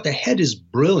head. You know what? The head is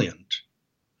brilliant,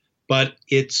 but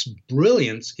its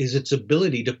brilliance is its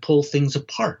ability to pull things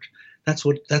apart. That's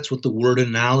what the word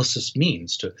analysis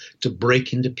means, to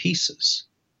break into pieces.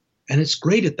 And it's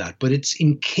great at that, but it's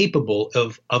incapable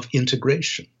of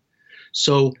integration.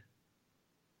 So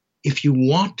if you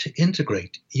want to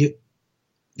integrate,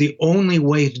 the only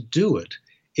way to do it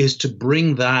is to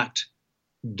bring that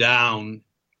down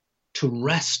to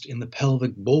rest in the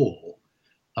pelvic bowl.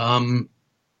 And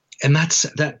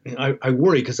I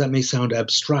worry because that may sound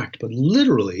abstract, but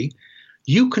literally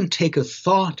you can take a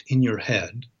thought in your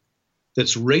head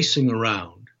that's racing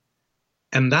around,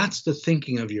 and that's the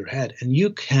thinking of your head, and you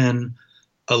can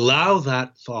allow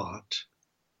that thought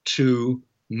to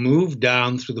move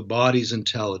down through the body's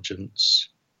intelligence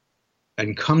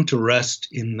and come to rest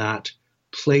in that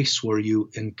place where you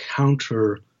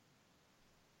encounter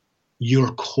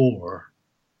your core.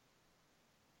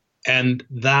 And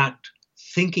that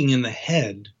thinking in the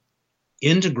head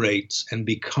integrates and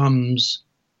becomes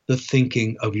the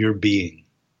thinking of your being.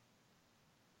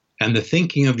 And the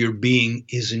thinking of your being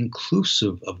is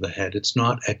inclusive of the head. It's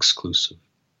not exclusive.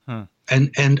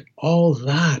 And all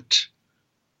that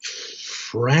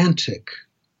frantic,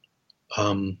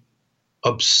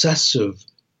 obsessive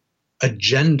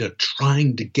agenda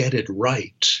trying to get it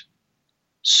right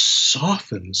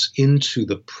softens into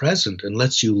the present and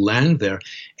lets you land there.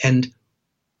 And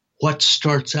what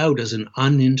starts out as an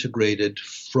unintegrated,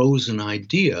 frozen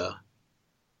idea,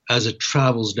 as it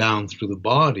travels down through the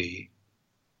body,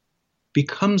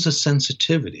 becomes a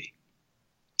sensitivity.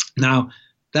 Now,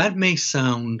 that may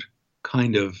sound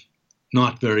kind of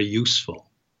not very useful,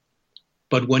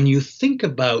 but when you think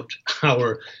about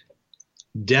our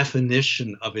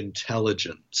definition of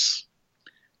intelligence,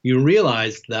 you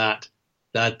realize that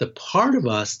the part of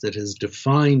us that has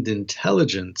defined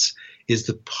intelligence is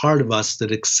the part of us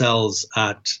that excels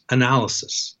at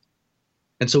analysis.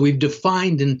 And so we've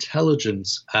defined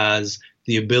intelligence as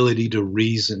the ability to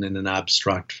reason in an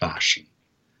abstract fashion.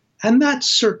 And that's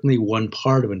certainly one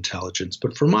part of intelligence,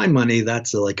 but for my money,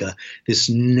 that's like this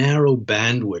narrow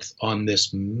bandwidth on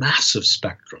this massive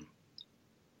spectrum.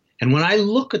 And when I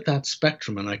look at that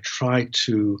spectrum and I try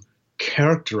to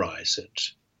characterize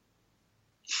it,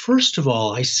 first of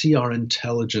all, I see our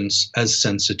intelligence as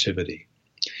sensitivity.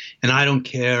 And I don't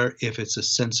care if it's a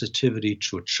sensitivity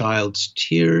to a child's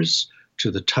tears,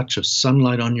 to the touch of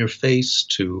sunlight on your face,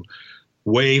 to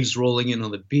waves rolling in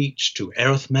on the beach, to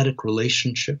arithmetic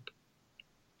relationship.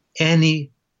 Any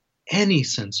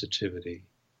sensitivity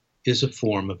is a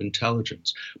form of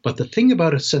intelligence. But the thing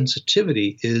about a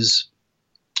sensitivity is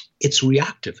it's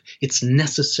reactive. It's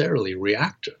necessarily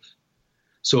reactive.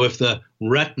 So if the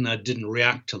retina didn't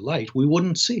react to light, we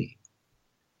wouldn't see.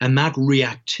 And that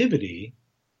reactivity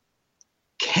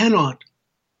cannot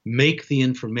make the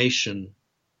information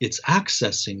it's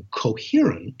accessing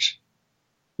coherent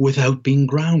without being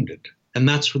grounded. And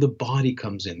that's where the body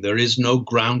comes in. There is no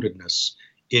groundedness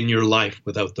in your life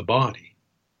without the body.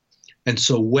 And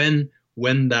so when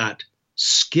that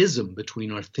schism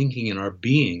between our thinking and our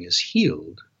being is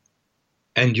healed,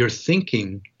 and your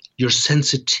thinking, your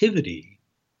sensitivity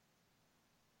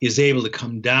is able to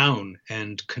come down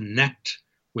and connect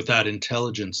with that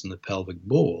intelligence in the pelvic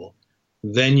bowl,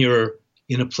 then you're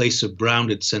in a place of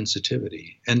grounded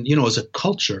sensitivity. And, as a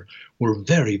culture, we're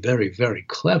very, very, very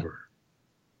clever,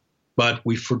 but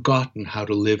we've forgotten how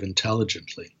to live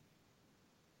intelligently.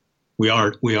 We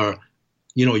are,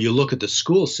 you look at the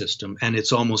school system and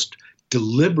it's almost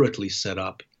deliberately set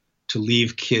up to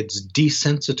leave kids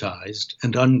desensitized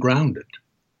and ungrounded.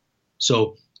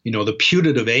 So, the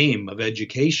putative aim of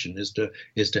education is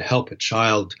to help a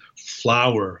child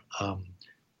flower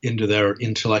into their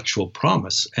intellectual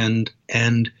promise, and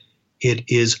it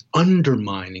is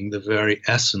undermining the very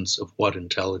essence of what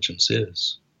intelligence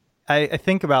is. I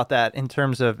think about that in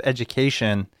terms of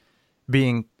education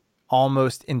being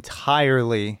almost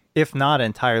entirely, if not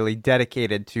entirely,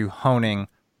 dedicated to honing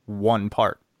one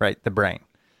part, right? The brain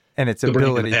and its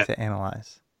ability to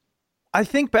analyze. I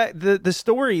think back the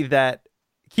story that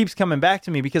keeps coming back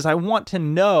to me because I want to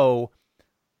know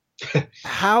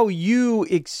how you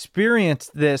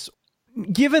experienced this,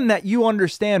 given that you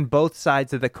understand both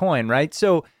sides of the coin, right?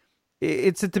 So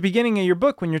it's at the beginning of your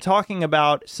book when you're talking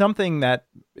about something that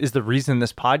is the reason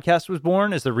this podcast was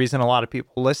born, is the reason a lot of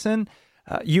people listen.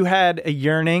 You had a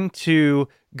yearning to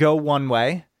go one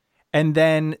way, and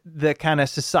then the kind of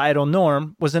societal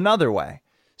norm was another way.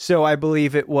 So I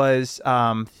believe it was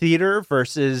theater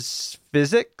versus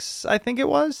physics, I think it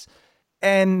was.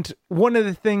 And one of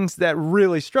the things that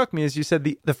really struck me is you said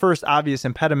the first obvious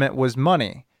impediment was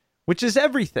money, which is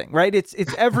everything, right? It's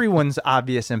everyone's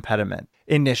obvious impediment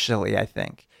initially, I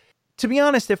think. To be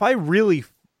honest, if I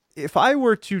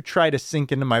were to try to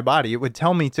sink into my body, it would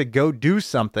tell me to go do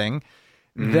something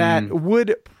that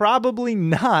would probably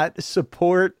not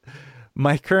support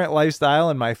my current lifestyle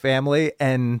and my family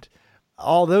and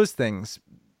all those things.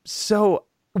 So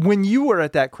when you were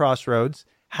at that crossroads,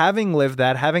 having lived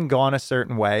that, having gone a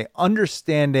certain way,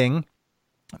 understanding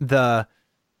the,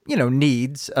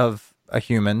 needs of a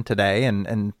human today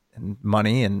and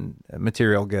money and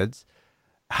material goods,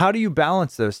 how do you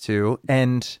balance those two?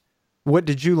 And what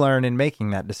did you learn in making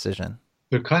that decision?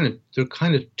 There are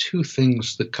kind of two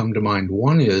things that come to mind.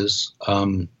 One is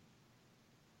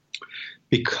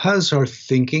because our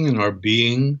thinking and our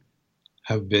being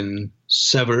have been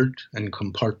severed and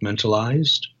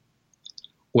compartmentalized,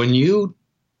 when you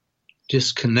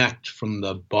disconnect from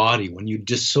the body, when you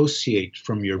dissociate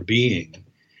from your being,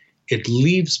 it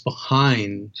leaves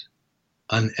behind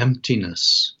an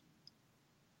emptiness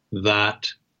that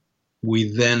we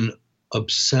then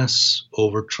obsess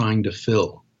over trying to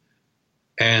fill.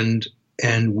 And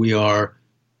we are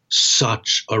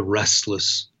such a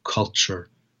restless culture.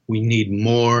 We need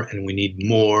more and we need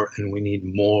more and we need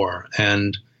more.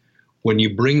 And when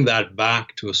you bring that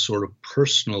back to a sort of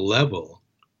personal level,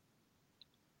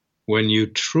 when you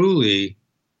truly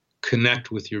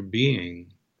connect with your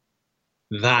being,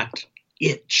 that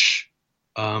itch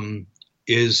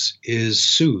is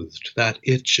soothed. That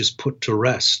itch is put to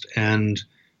rest, and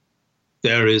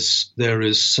there is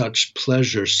such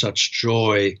pleasure, such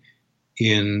joy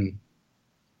in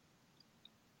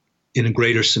a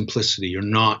greater simplicity. You're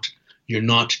not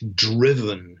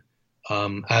driven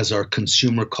as our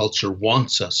consumer culture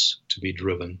wants us to be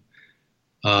driven.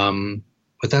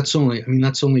 But that's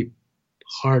only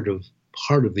part of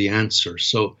the answer.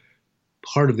 So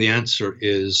part of the answer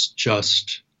is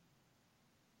just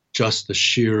the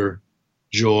sheer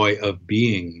joy of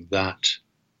being that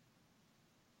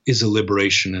is a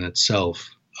liberation in itself.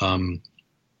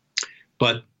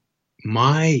 But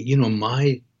my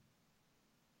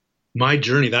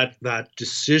journey, that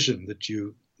decision that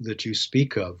you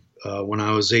speak of, when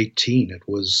I was 18, it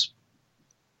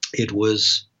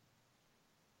was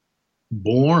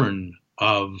born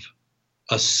of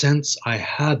a sense I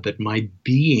had that my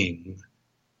being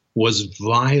was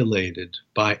violated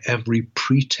by every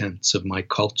pretense of my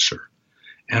culture,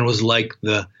 and it was like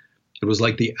the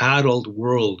adult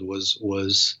world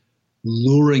was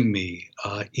luring me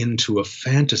into a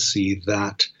fantasy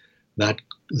that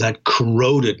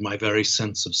corroded my very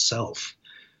sense of self.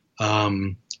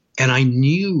 And I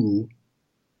knew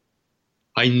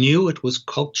it was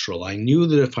cultural. I knew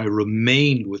that if I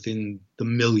remained within the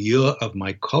milieu of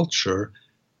my culture,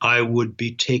 I would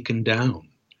be taken down.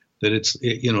 That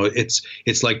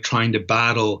it's like trying to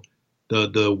battle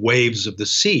the waves of the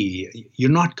sea.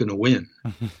 You're not going to win.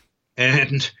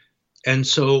 And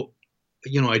so,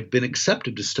 I'd been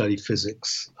accepted to study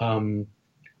physics. And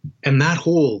that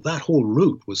whole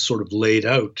route was sort of laid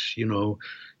out,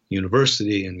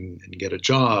 university and get a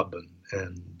job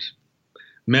and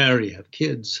marry, have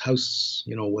kids, house,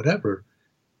 whatever.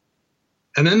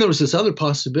 And then there was this other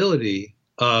possibility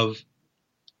of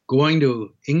going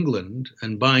to England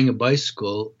and buying a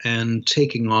bicycle and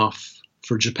taking off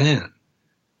for Japan.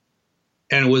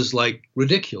 And it was like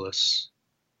ridiculous.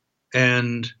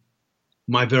 And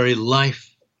my very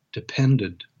life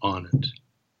depended on it.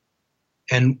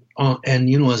 And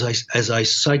as I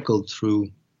cycled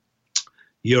through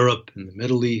Europe and the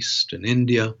Middle East and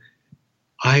India,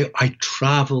 I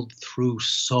traveled through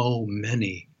so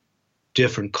many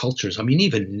different cultures. I mean,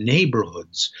 even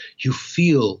neighborhoods, you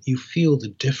feel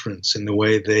the difference in the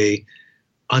way they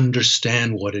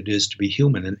understand what it is to be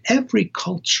human. And every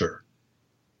culture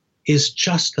is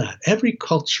just that. Every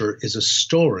culture is a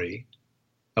story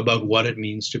about what it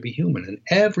means to be human. And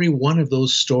every one of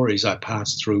those stories I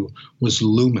passed through was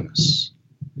luminous.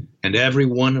 And every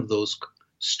one of those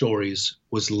stories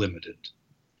was limited.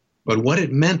 But what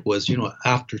it meant was,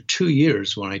 after 2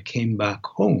 years, when I came back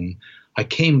home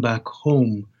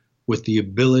with the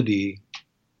ability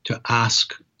to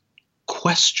ask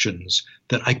questions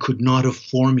that I could not have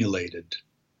formulated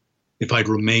if I'd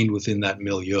remained within that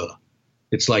milieu.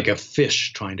 It's like a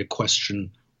fish trying to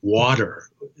question water.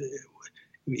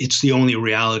 It's the only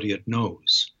reality it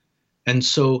knows. And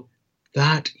so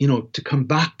that, to come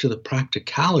back to the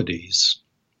practicalities,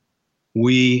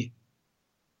 we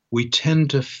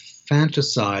tend to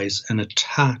fantasize and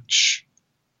attach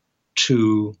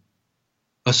to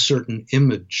a certain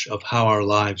image of how our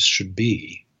lives should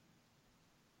be.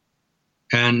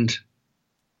 And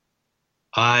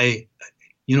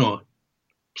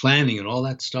planning and all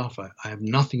that stuff, I have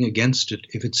nothing against it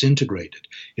if it's integrated,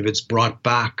 if it's brought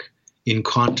back in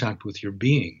contact with your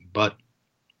being. But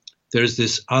there's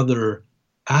this other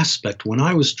aspect. When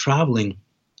I was traveling,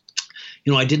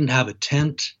 I didn't have a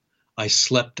tent. I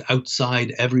slept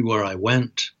outside everywhere I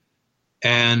went.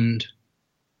 And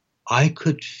I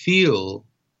could feel,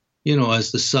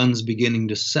 as the sun's beginning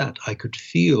to set, I could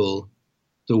feel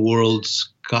the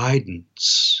world's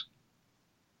guidance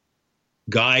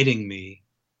guiding me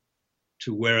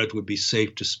to where it would be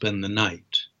safe to spend the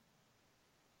night.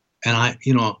 And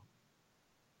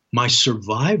my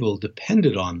survival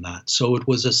depended on that. So it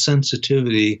was a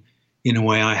sensitivity in a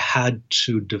way I had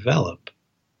to develop.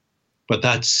 But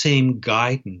that same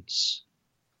guidance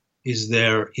is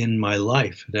there in my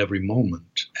life at every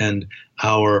moment. And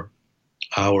our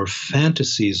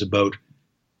fantasies about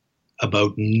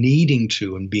needing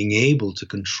to and being able to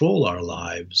control our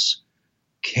lives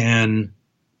can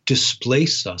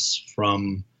displace us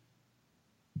from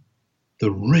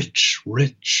the rich,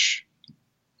 rich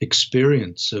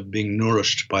experience of being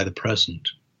nourished by the present.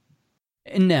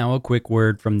 And now a quick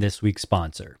word from this week's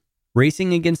sponsor.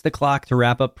 Racing against the clock to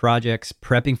wrap up projects,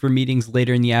 prepping for meetings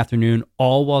later in the afternoon,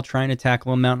 all while trying to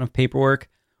tackle a mountain of paperwork?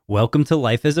 Welcome to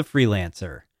life as a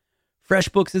freelancer.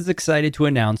 FreshBooks is excited to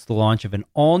announce the launch of an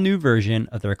all-new version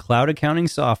of their cloud accounting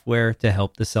software to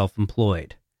help the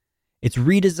self-employed. It's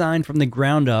redesigned from the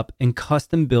ground up and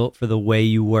custom built for the way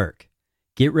you work.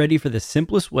 Get ready for the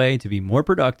simplest way to be more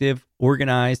productive,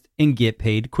 organized, and get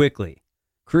paid quickly.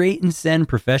 Create and send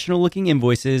professional-looking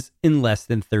invoices in less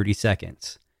than 30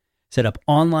 seconds. Set up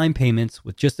online payments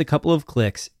with just a couple of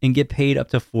clicks and get paid up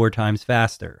to 4 times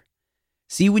faster.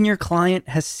 See when your client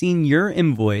has seen your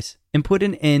invoice and put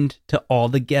an end to all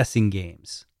the guessing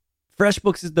games.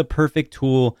 FreshBooks is the perfect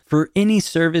tool for any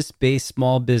service-based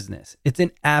small business. It's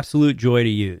an absolute joy to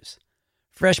use.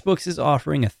 FreshBooks is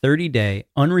offering a 30-day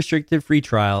unrestricted free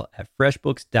trial at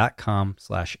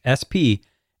freshbooks.com/SP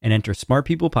and enter Smart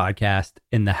People Podcast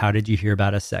in the How Did You Hear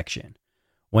About Us section.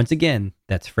 Once again,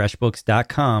 that's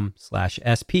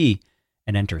freshbooks.com/SP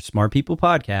and enter Smart People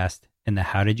Podcast in the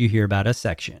How Did You Hear About Us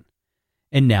section.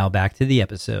 And now back to the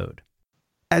episode.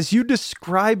 As you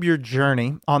describe your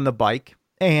journey on the bike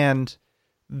and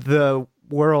the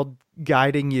world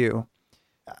guiding you,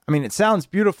 I mean, it sounds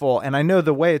beautiful. And I know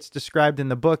the way it's described in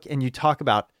the book, and you talk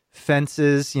about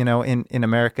fences, you know, in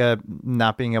America,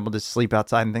 not being able to sleep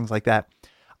outside and things like that.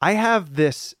 I have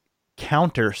this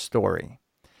counter story.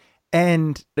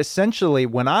 And essentially,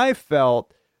 when I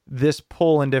felt this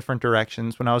pull in different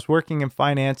directions, when I was working in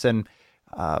finance and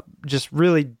just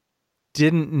really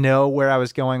didn't know where I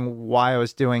was going, why I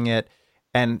was doing it,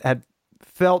 and had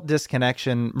felt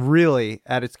disconnection really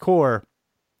at its core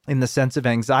in the sense of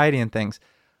anxiety and things,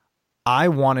 I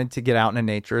wanted to get out into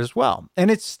nature as well. And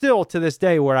it's still to this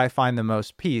day where I find the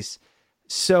most peace.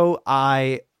 So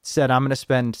I said, I'm going to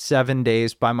spend 7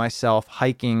 days by myself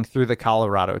hiking through the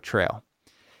Colorado Trail.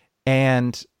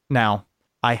 And now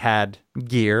I had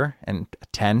gear and a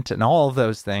tent and all of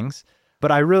those things,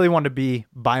 but I really wanted to be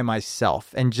by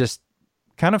myself and just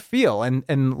kind of feel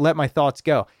and let my thoughts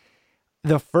go.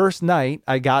 The first night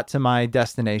I got to my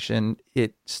destination,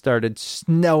 it started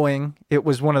snowing. It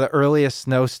was one of the earliest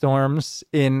snowstorms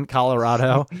in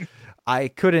Colorado. I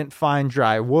couldn't find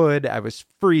dry wood. I was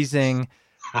freezing.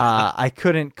 I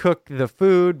couldn't cook the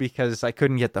food because I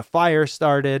couldn't get the fire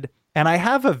started. And I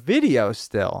have a video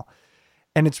still.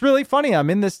 And it's really funny. I'm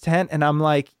in this tent and I'm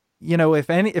like, you know, if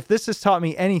this has taught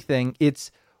me anything, it's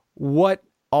what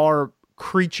our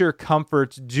creature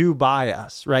comforts do by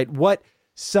us, right? What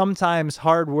sometimes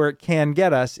hard work can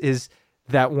get us is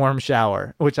that warm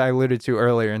shower, which I alluded to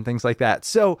earlier and things like that.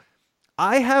 So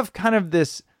I have kind of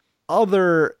this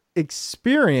other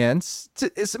experience.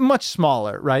 It's much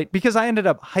smaller, right? Because I ended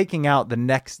up hiking out the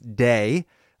next day.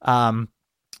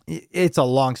 It's a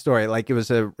long story. Like it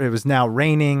was now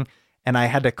raining and I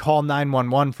had to call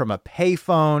 911 from a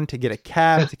payphone to get a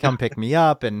cab to come pick me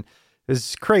up. And it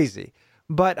was crazy.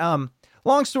 But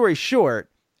long story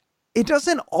short, it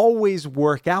doesn't always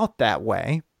work out that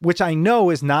way, which I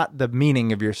know is not the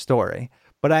meaning of your story.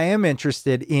 But I am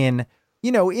interested in,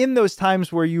 you know, in those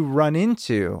times where you run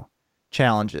into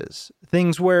challenges,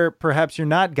 things where perhaps you're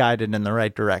not guided in the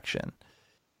right direction,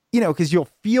 you know, because you'll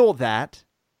feel that.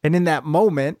 And in that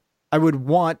moment, I would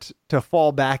want to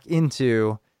fall back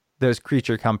into those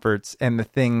creature comforts and the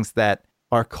things that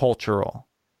are cultural,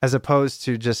 as opposed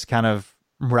to just kind of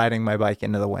riding my bike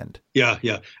into the wind. Yeah.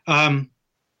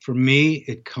 For me,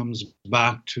 it comes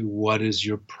back to what is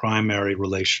your primary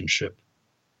relationship.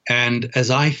 And as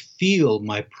I feel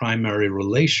my primary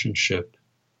relationship,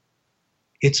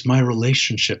 it's my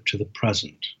relationship to the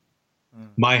present.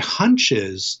 My hunch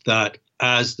is that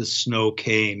as the snow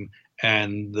came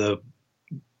and the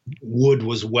wood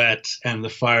was wet and the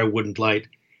fire wouldn't light,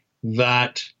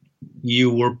 that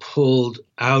you were pulled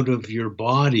out of your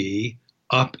body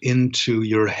up into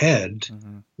your head.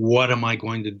 Mm-hmm. What am I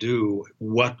going to do?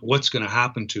 What's going to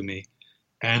happen to me?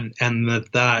 And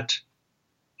that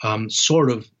sort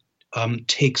of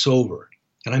takes over.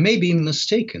 And I may be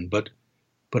mistaken, but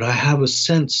I have a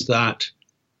sense that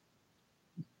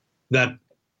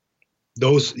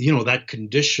those, you know, that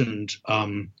conditioned,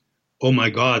 oh my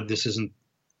God, this isn't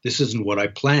what I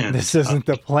planned. This isn't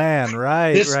the plan,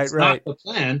 right? This right, is right. not the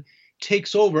plan.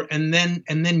 Takes over, and then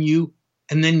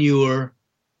you're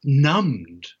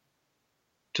numbed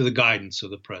to the guidance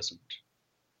of the present,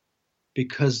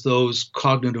 because those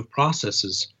cognitive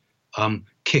processes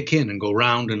kick in and go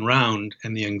round and round,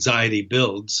 and the anxiety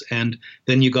builds, and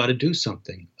then you got to do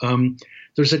something.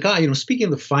 There's a guy, you know, speaking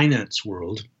of the finance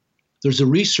world, there's a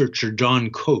researcher, John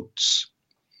Coates,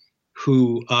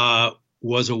 who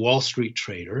was a Wall Street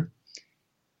trader,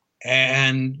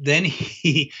 and then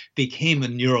he became a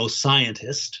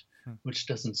neuroscientist, which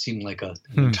doesn't seem like an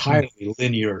entirely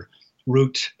linear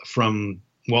route from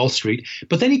Wall Street.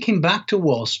 But then he came back to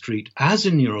Wall Street as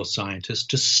a neuroscientist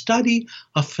to study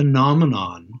a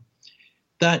phenomenon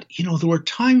that, there were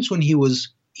times when he was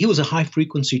a high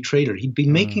frequency trader. He'd be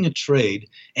making a trade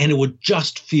and it would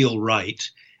just feel right.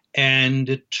 And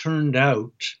it turned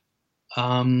out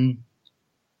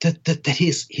that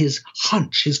his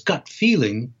hunch, his gut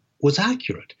feeling was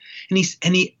accurate. And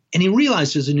he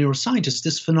realized as a neuroscientist,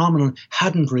 this phenomenon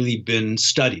hadn't really been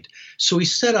studied. So he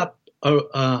set up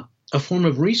a form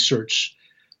of research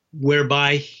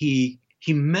whereby he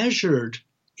measured,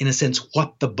 in a sense,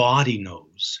 what the body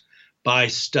knows by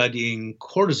studying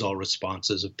cortisol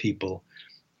responses of people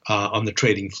on the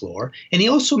trading floor. And he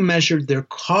also measured their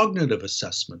cognitive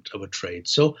assessment of a trade.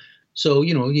 So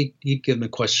he'd give them a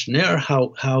questionnaire.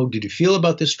 How did you feel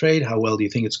about this trade? How well do you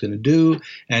think it's going to do?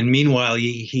 And meanwhile,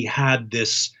 he had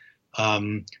this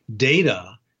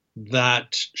data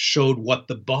that showed what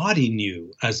the body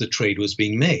knew as the trade was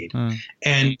being made.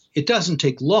 And it doesn't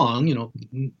take long,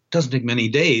 it doesn't take many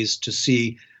days to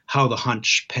see how the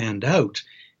hunch panned out.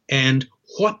 And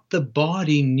what the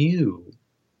body knew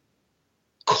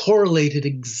correlated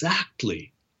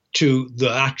exactly to the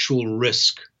actual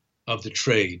risk of the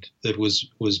trade that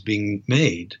was being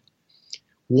made.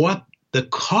 What the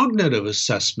cognitive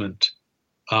assessment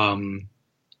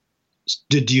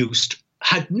deduced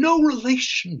had no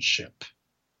relationship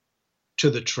to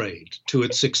the trade, to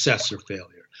its success or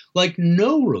failure, like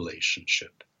no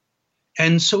relationship.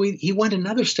 And so he went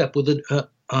another step with a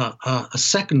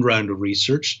second round of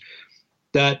research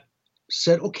that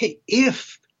said, okay,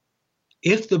 if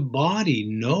the body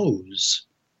knows,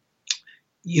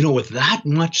 with that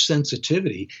much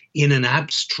sensitivity in an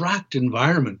abstract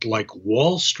environment like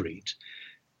Wall Street,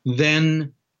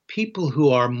 then people who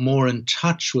are more in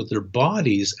touch with their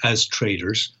bodies as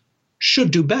traders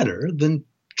should do better than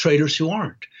traders who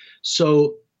aren't.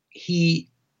 So he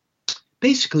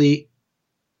basically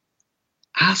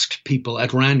asked people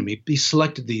at random. He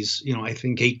selected these, I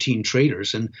think 18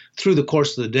 traders, and through the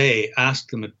course of the day,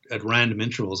 asked them at random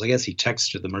intervals. I guess he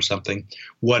texted them or something,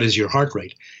 what is your heart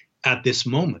rate at this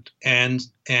moment? And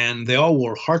they all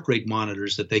wore heart rate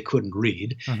monitors that they couldn't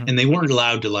read, and they weren't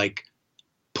allowed to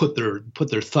put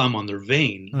their thumb on their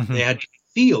vein. They had to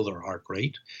feel their heart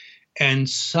rate. And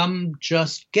some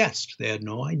just guessed. They had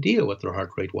no idea what their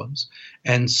heart rate was.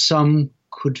 And some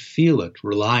could feel it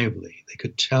reliably. They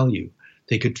could tell you.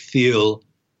 They could feel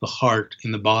the heart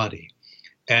in the body.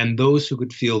 And those who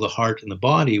could feel the heart in the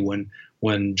body,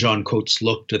 when John Coates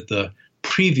looked at the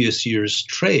previous year's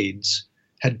trades,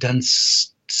 had done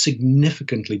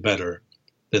significantly better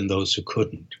than those who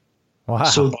couldn't.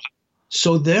 Wow.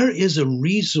 So there is a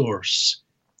resource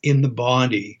in the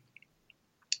body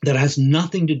that has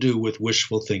nothing to do with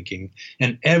wishful thinking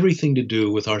and everything to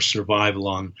do with our survival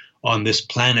on this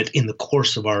planet in the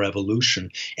course of our evolution.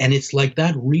 And it's like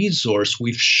that resource,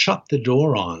 we've shut the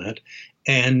door on it,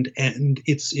 and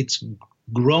it's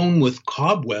grown with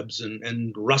cobwebs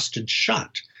and rusted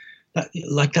shut.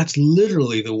 That's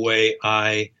literally the way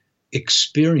I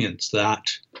experience that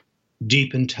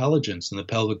deep intelligence in the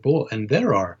pelvic bowl. And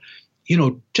there are,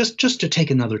 just to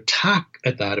take another tack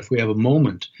at that, if we have a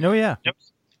moment. Oh, yeah. Yep.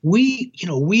 We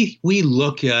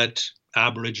look at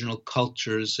Aboriginal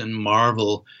cultures and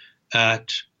marvel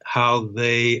at how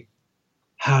they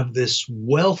have this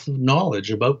wealth of knowledge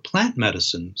about plant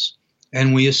medicines.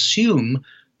 And we assume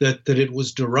that it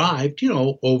was derived,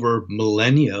 over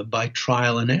millennia by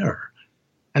trial and error.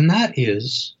 And that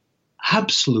is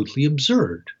absolutely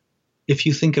absurd if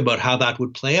you think about how that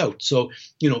would play out. So,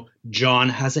 John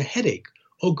has a headache.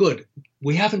 Oh, good.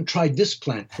 We haven't tried this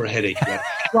plant for a headache yet.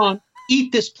 John,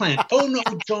 eat this plant. Oh, no,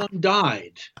 John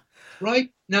died.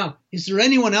 Right? Now, is there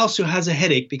anyone else who has a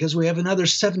headache? Because we have another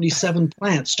 77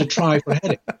 plants to try for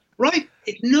headache. Right?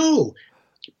 No.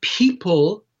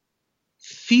 People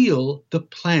feel the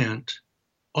plant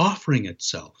offering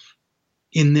itself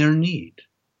in their need.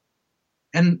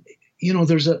 And,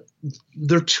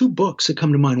 there are two books that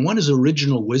come to mind. One is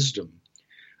Original Wisdom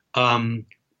by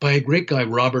a great guy,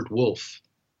 Robert Wolfe,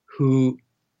 who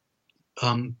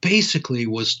basically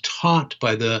was taught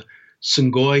by the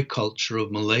Sengoy culture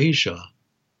of Malaysia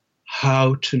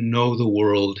how to know the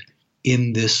world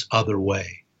in this other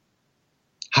way,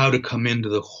 how to come into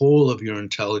the whole of your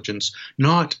intelligence,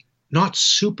 not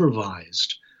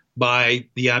supervised by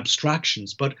the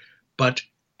abstractions, but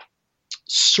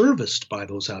serviced by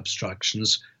those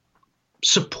abstractions,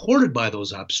 supported by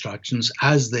those abstractions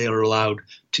as they are allowed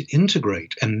to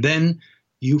integrate. And then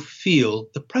you feel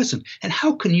the present. And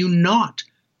how can you not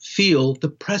feel the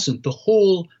present? The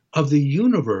whole of the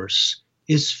universe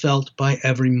is felt by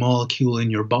every molecule in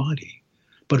your body.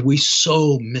 But we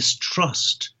so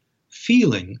mistrust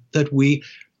feeling that we,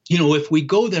 if we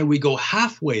go there, we go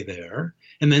halfway there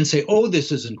and then say, oh,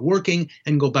 this isn't working,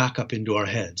 and go back up into our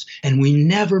heads. And we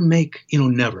never make,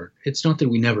 never. It's not that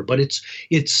we never, but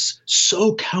it's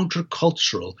so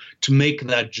countercultural to make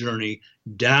that journey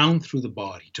down through the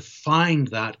body, to find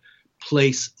that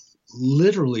place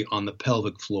literally on the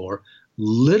pelvic floor,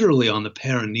 literally on the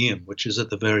perineum, which is at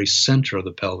the very center of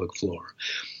the pelvic floor.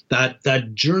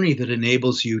 That journey that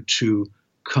enables you to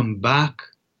come back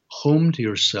home to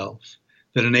yourself,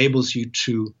 that enables you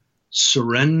to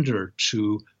surrender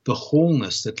to the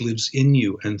wholeness that lives in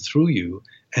you and through you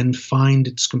and find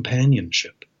its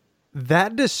companionship.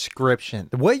 That description,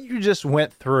 what you just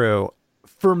went through,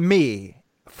 for me,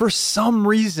 for some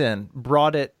reason,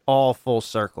 brought it all full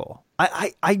circle.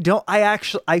 I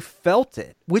felt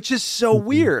it, which is so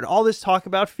weird. All this talk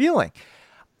about feeling.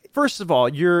 First of all,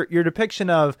 your depiction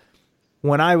of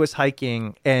when I was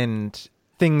hiking and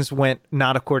things went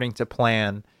not according to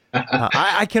plan.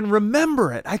 I can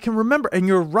remember it. And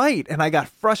you're right. And I got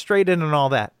frustrated and all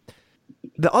that.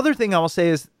 The other thing I will say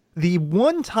is the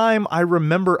one time I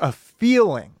remember a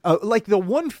feeling, like the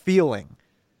one feeling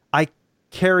I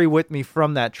carry with me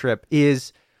from that trip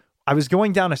is I was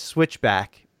going down a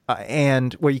switchback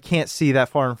and where you can't see that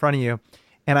far in front of you.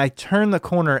 And I turn the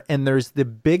corner and there's the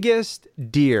biggest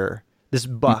deer, this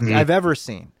buck I've ever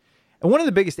seen. And one of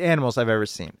the biggest animals I've ever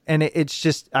seen. And it's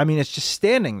just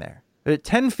standing there.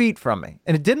 10 feet from me,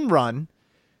 and it didn't run.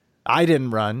 I didn't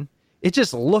run. It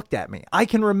just looked at me. I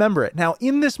can remember it. Now,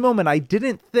 in this moment, I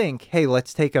didn't think, hey,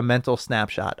 let's take a mental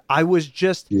snapshot. I was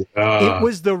just, it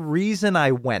was the reason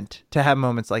I went to have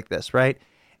moments like this, right?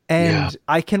 And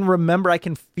I can remember, I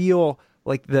can feel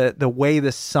like the way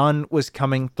the sun was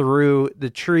coming through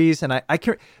the trees. And I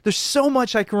can, there's so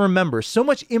much I can remember, so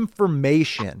much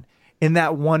information in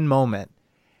that one moment.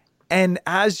 And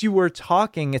as you were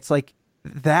talking, it's like,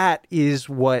 that is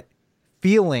what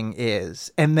feeling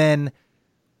is. And then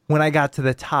when I got to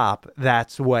the top,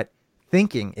 that's what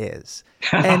thinking is.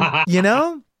 And,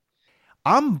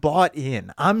 I'm bought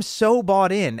in. I'm so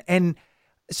bought in. And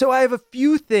so I have a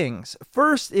few things.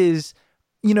 First is,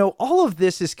 all of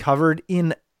this is covered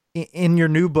in your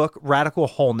new book, Radical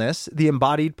Wholeness, The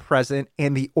Embodied Present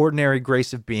and the Ordinary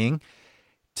Grace of Being.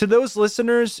 To those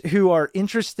listeners who are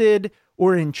interested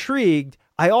or intrigued,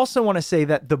 I also want to say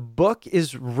that the book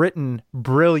is written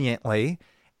brilliantly.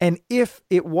 And if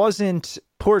it wasn't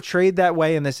portrayed that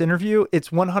way in this interview, it's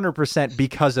 100%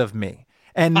 because of me.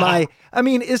 And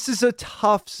this is a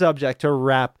tough subject to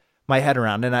wrap my head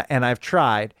around. And I've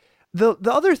tried. The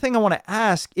other thing I want to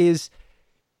ask is,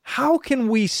 how can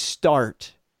we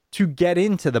start to get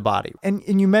into the body?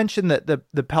 And you mentioned that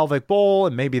the pelvic bowl,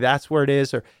 and maybe that's where it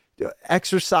is, or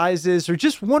exercises, or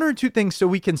just one or two things so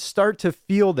we can start to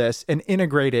feel this and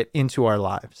integrate it into our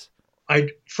lives? I'd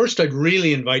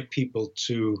really invite people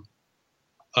to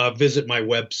visit my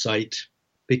website,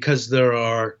 because there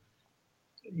are,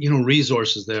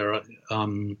 resources there.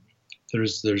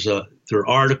 There are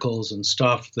articles and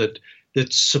stuff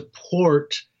that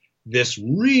support this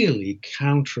really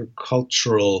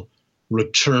countercultural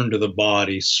return to the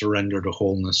body, surrender to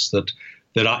wholeness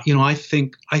that I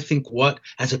think what,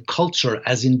 as a culture,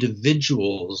 as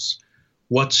individuals,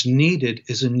 what's needed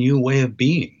is a new way of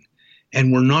being.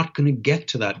 And we're not going to get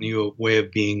to that new way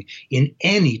of being in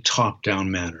any top-down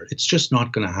manner. It's just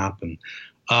not going to happen.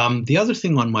 The other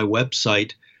thing on my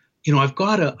website, I've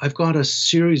got a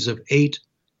series of 8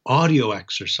 audio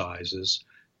exercises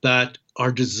that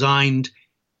are designed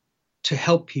to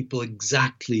help people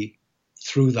exactly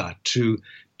through that,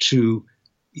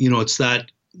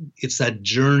 it's that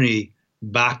journey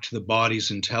back to the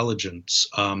body's intelligence.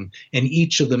 And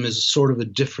each of them is sort of a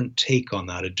different take on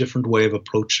that, a different way of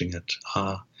approaching it.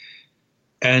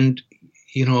 And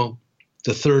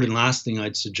the third and last thing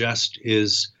I'd suggest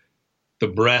is the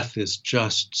breath is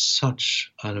just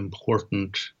such an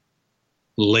important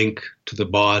link to the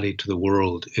body, to the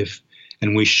world.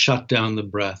 And we shut down the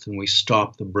breath, and we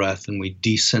stop the breath, and we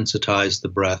desensitize the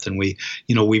breath, and we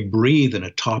breathe in a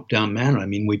top-down manner.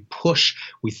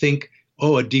 We think,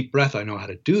 oh, a deep breath, I know how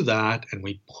to do that. And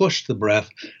we push the breath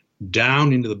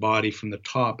down into the body from the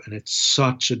top. And it's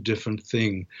such a different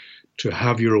thing to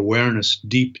have your awareness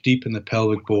deep, deep in the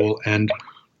pelvic bowl and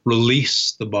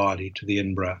release the body to the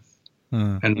in-breath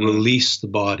and release the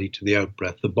body to the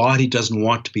out-breath. The body doesn't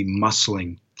want to be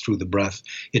muscling through the breath.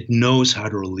 It knows how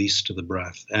to release to the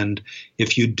breath. And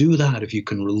if you do that, if you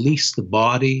can release the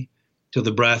body to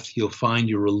the breath, you'll find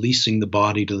you're releasing the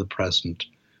body to the present.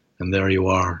 And there you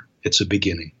are. It's a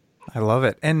beginning. I love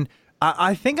it. And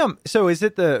I think so is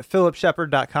it the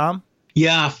philipshepard.com?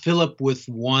 Yeah, Philip with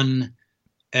one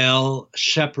L,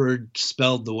 Shepherd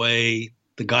spelled the way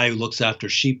the guy who looks after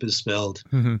sheep is spelled.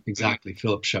 Exactly,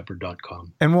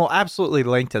 philipshepherd.com. And we'll absolutely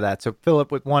link to that. So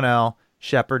Philip with 1L,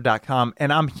 shepherd.com.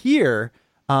 And I'm here.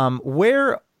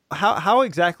 How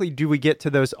exactly do we get to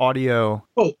those audio?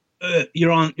 Oh,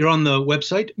 you're on the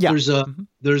website? Yeah.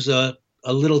 There's a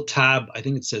little tab, I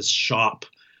think it says shop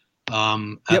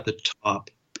at the top.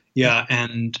 Yeah,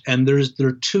 and there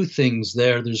are two things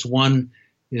there. There's one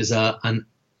is a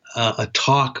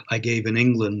talk I gave in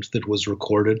England that was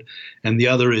recorded, and the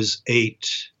other is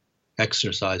 8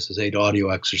 audio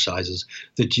exercises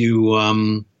that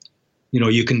you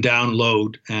can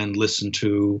download and listen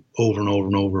to over and over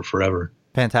and over forever.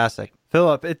 Fantastic.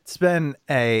 Philip, it's been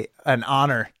an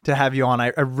honor to have you on. I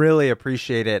really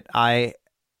appreciate it. I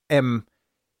am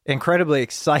incredibly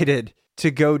excited to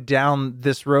go down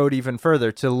this road even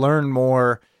further, to learn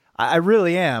more. I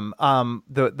really am,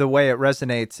 the way it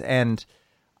resonates, and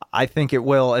I think it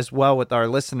will as well with our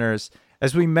listeners.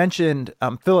 As we mentioned,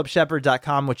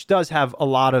 philipshepherd.com, which does have a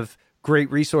lot of great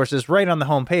resources right on the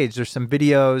homepage. There's some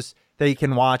videos that you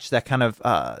can watch that kind of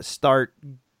start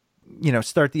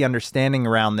the understanding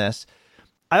around this.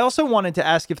 I also wanted to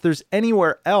ask if there's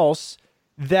anywhere else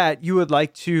that you would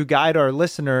like to guide our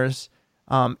listeners.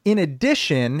 In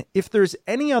addition, if there's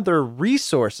any other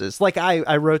resources, like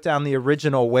I wrote down the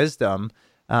original wisdom,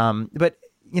 but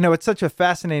it's such a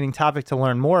fascinating topic to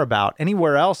learn more about.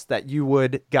 Anywhere else that you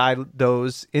would guide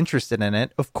those interested in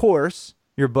it? Of course,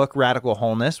 your book, Radical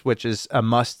Wholeness, which is a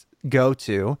must go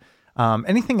to.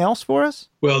 Anything else for us?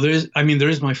 Well, there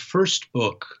is my first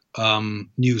book,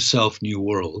 New Self, New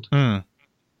World,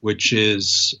 which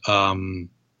is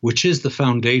the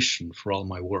foundation for all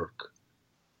my work.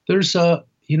 There's a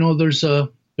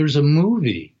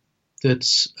movie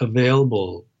that's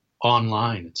available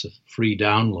online. It's a free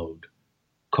download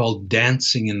called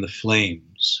Dancing in the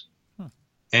Flames.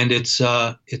 And it's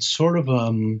sort of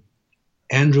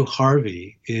Andrew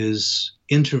Harvey is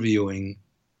interviewing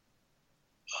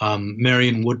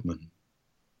Marion Woodman.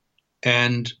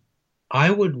 And I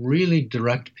would really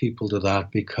direct people to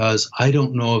that because I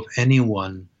don't know of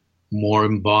anyone more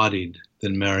embodied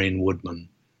than Marion Woodman.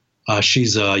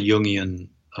 She's a Jungian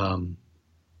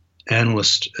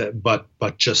analyst,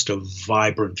 but just a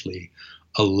vibrantly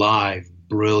alive,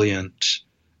 brilliant,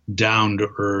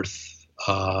 down-to-earth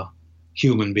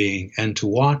human being. And to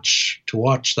watch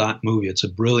that movie, it's a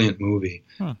brilliant movie,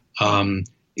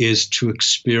 is to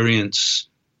experience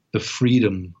the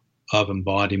freedom of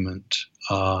embodiment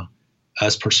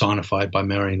as personified by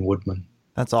Marion Woodman.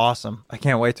 That's awesome. I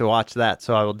can't wait to watch that.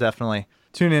 So I will definitely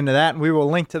tune into that, and we will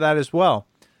link to that as well.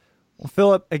 Well,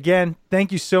 Philip, again,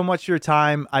 thank you so much for your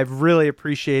time. I've really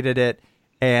appreciated it.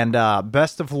 And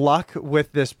best of luck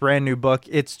with this brand new book.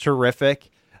 It's terrific.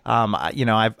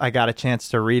 I got a chance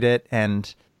to read it,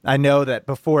 and I know that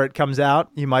before it comes out,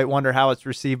 you might wonder how it's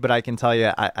received, but I can tell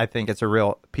you, I think it's a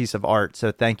real piece of art.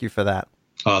 So thank you for that.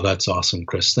 Oh, that's awesome,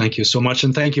 Chris. Thank you so much.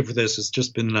 And thank you for this. It's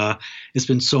just been, it's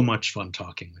been so much fun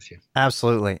talking with you.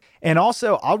 Absolutely. And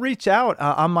also I'll reach out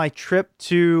on my trip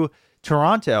to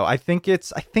Toronto. I think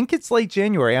it's late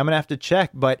January. I'm going to have to check,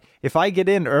 but if I get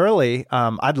in early,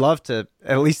 I'd love to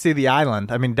at least see the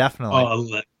island. I mean, definitely.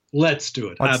 Oh, let's do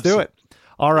it. Let's do it.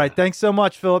 All right. Thanks so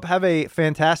much, Philip. Have a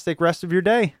fantastic rest of your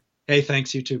day. Hey,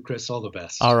 thanks. You too, Chris. All the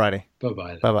best. All righty.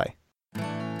 Bye-bye. Bye-bye.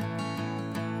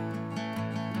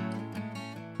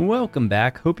 Welcome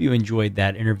back. Hope you enjoyed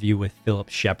that interview with Philip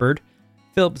Shepherd.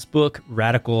 Philip's book,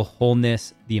 Radical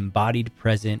Wholeness, The Embodied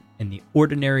Present, and the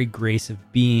Ordinary Grace of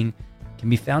Being can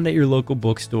be found at your local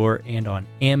bookstore and on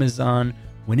Amazon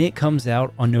when it comes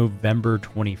out on November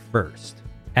 21st.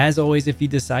 As always, if you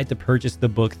decide to purchase the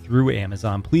book through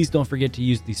Amazon, please don't forget to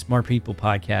use the Smart People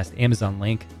Podcast Amazon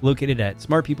link located at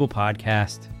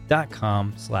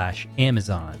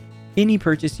smartpeoplepodcast.com/Amazon. Any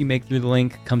purchase you make through the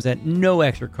link comes at no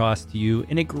extra cost to you,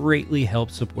 and it greatly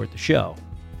helps support the show.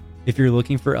 If you're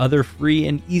looking for other free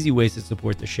and easy ways to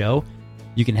support the show,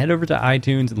 you can head over to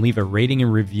iTunes and leave a rating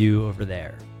and review over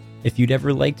there. If you'd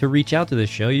ever like to reach out to the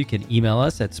show, you can email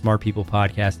us at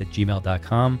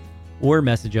smartpeoplepodcast@gmail.com or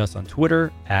message us on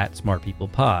Twitter at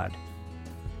smartpeoplepod.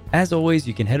 As always,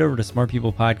 you can head over to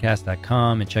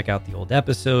smartpeoplepodcast.com and check out the old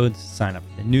episodes, sign up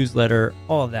for the newsletter,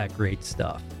 all that great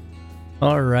stuff.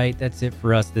 All right, that's it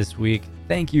for us this week.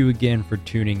 Thank you again for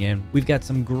tuning in. We've got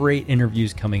some great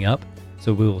interviews coming up,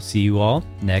 so we will see you all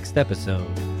next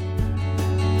episode.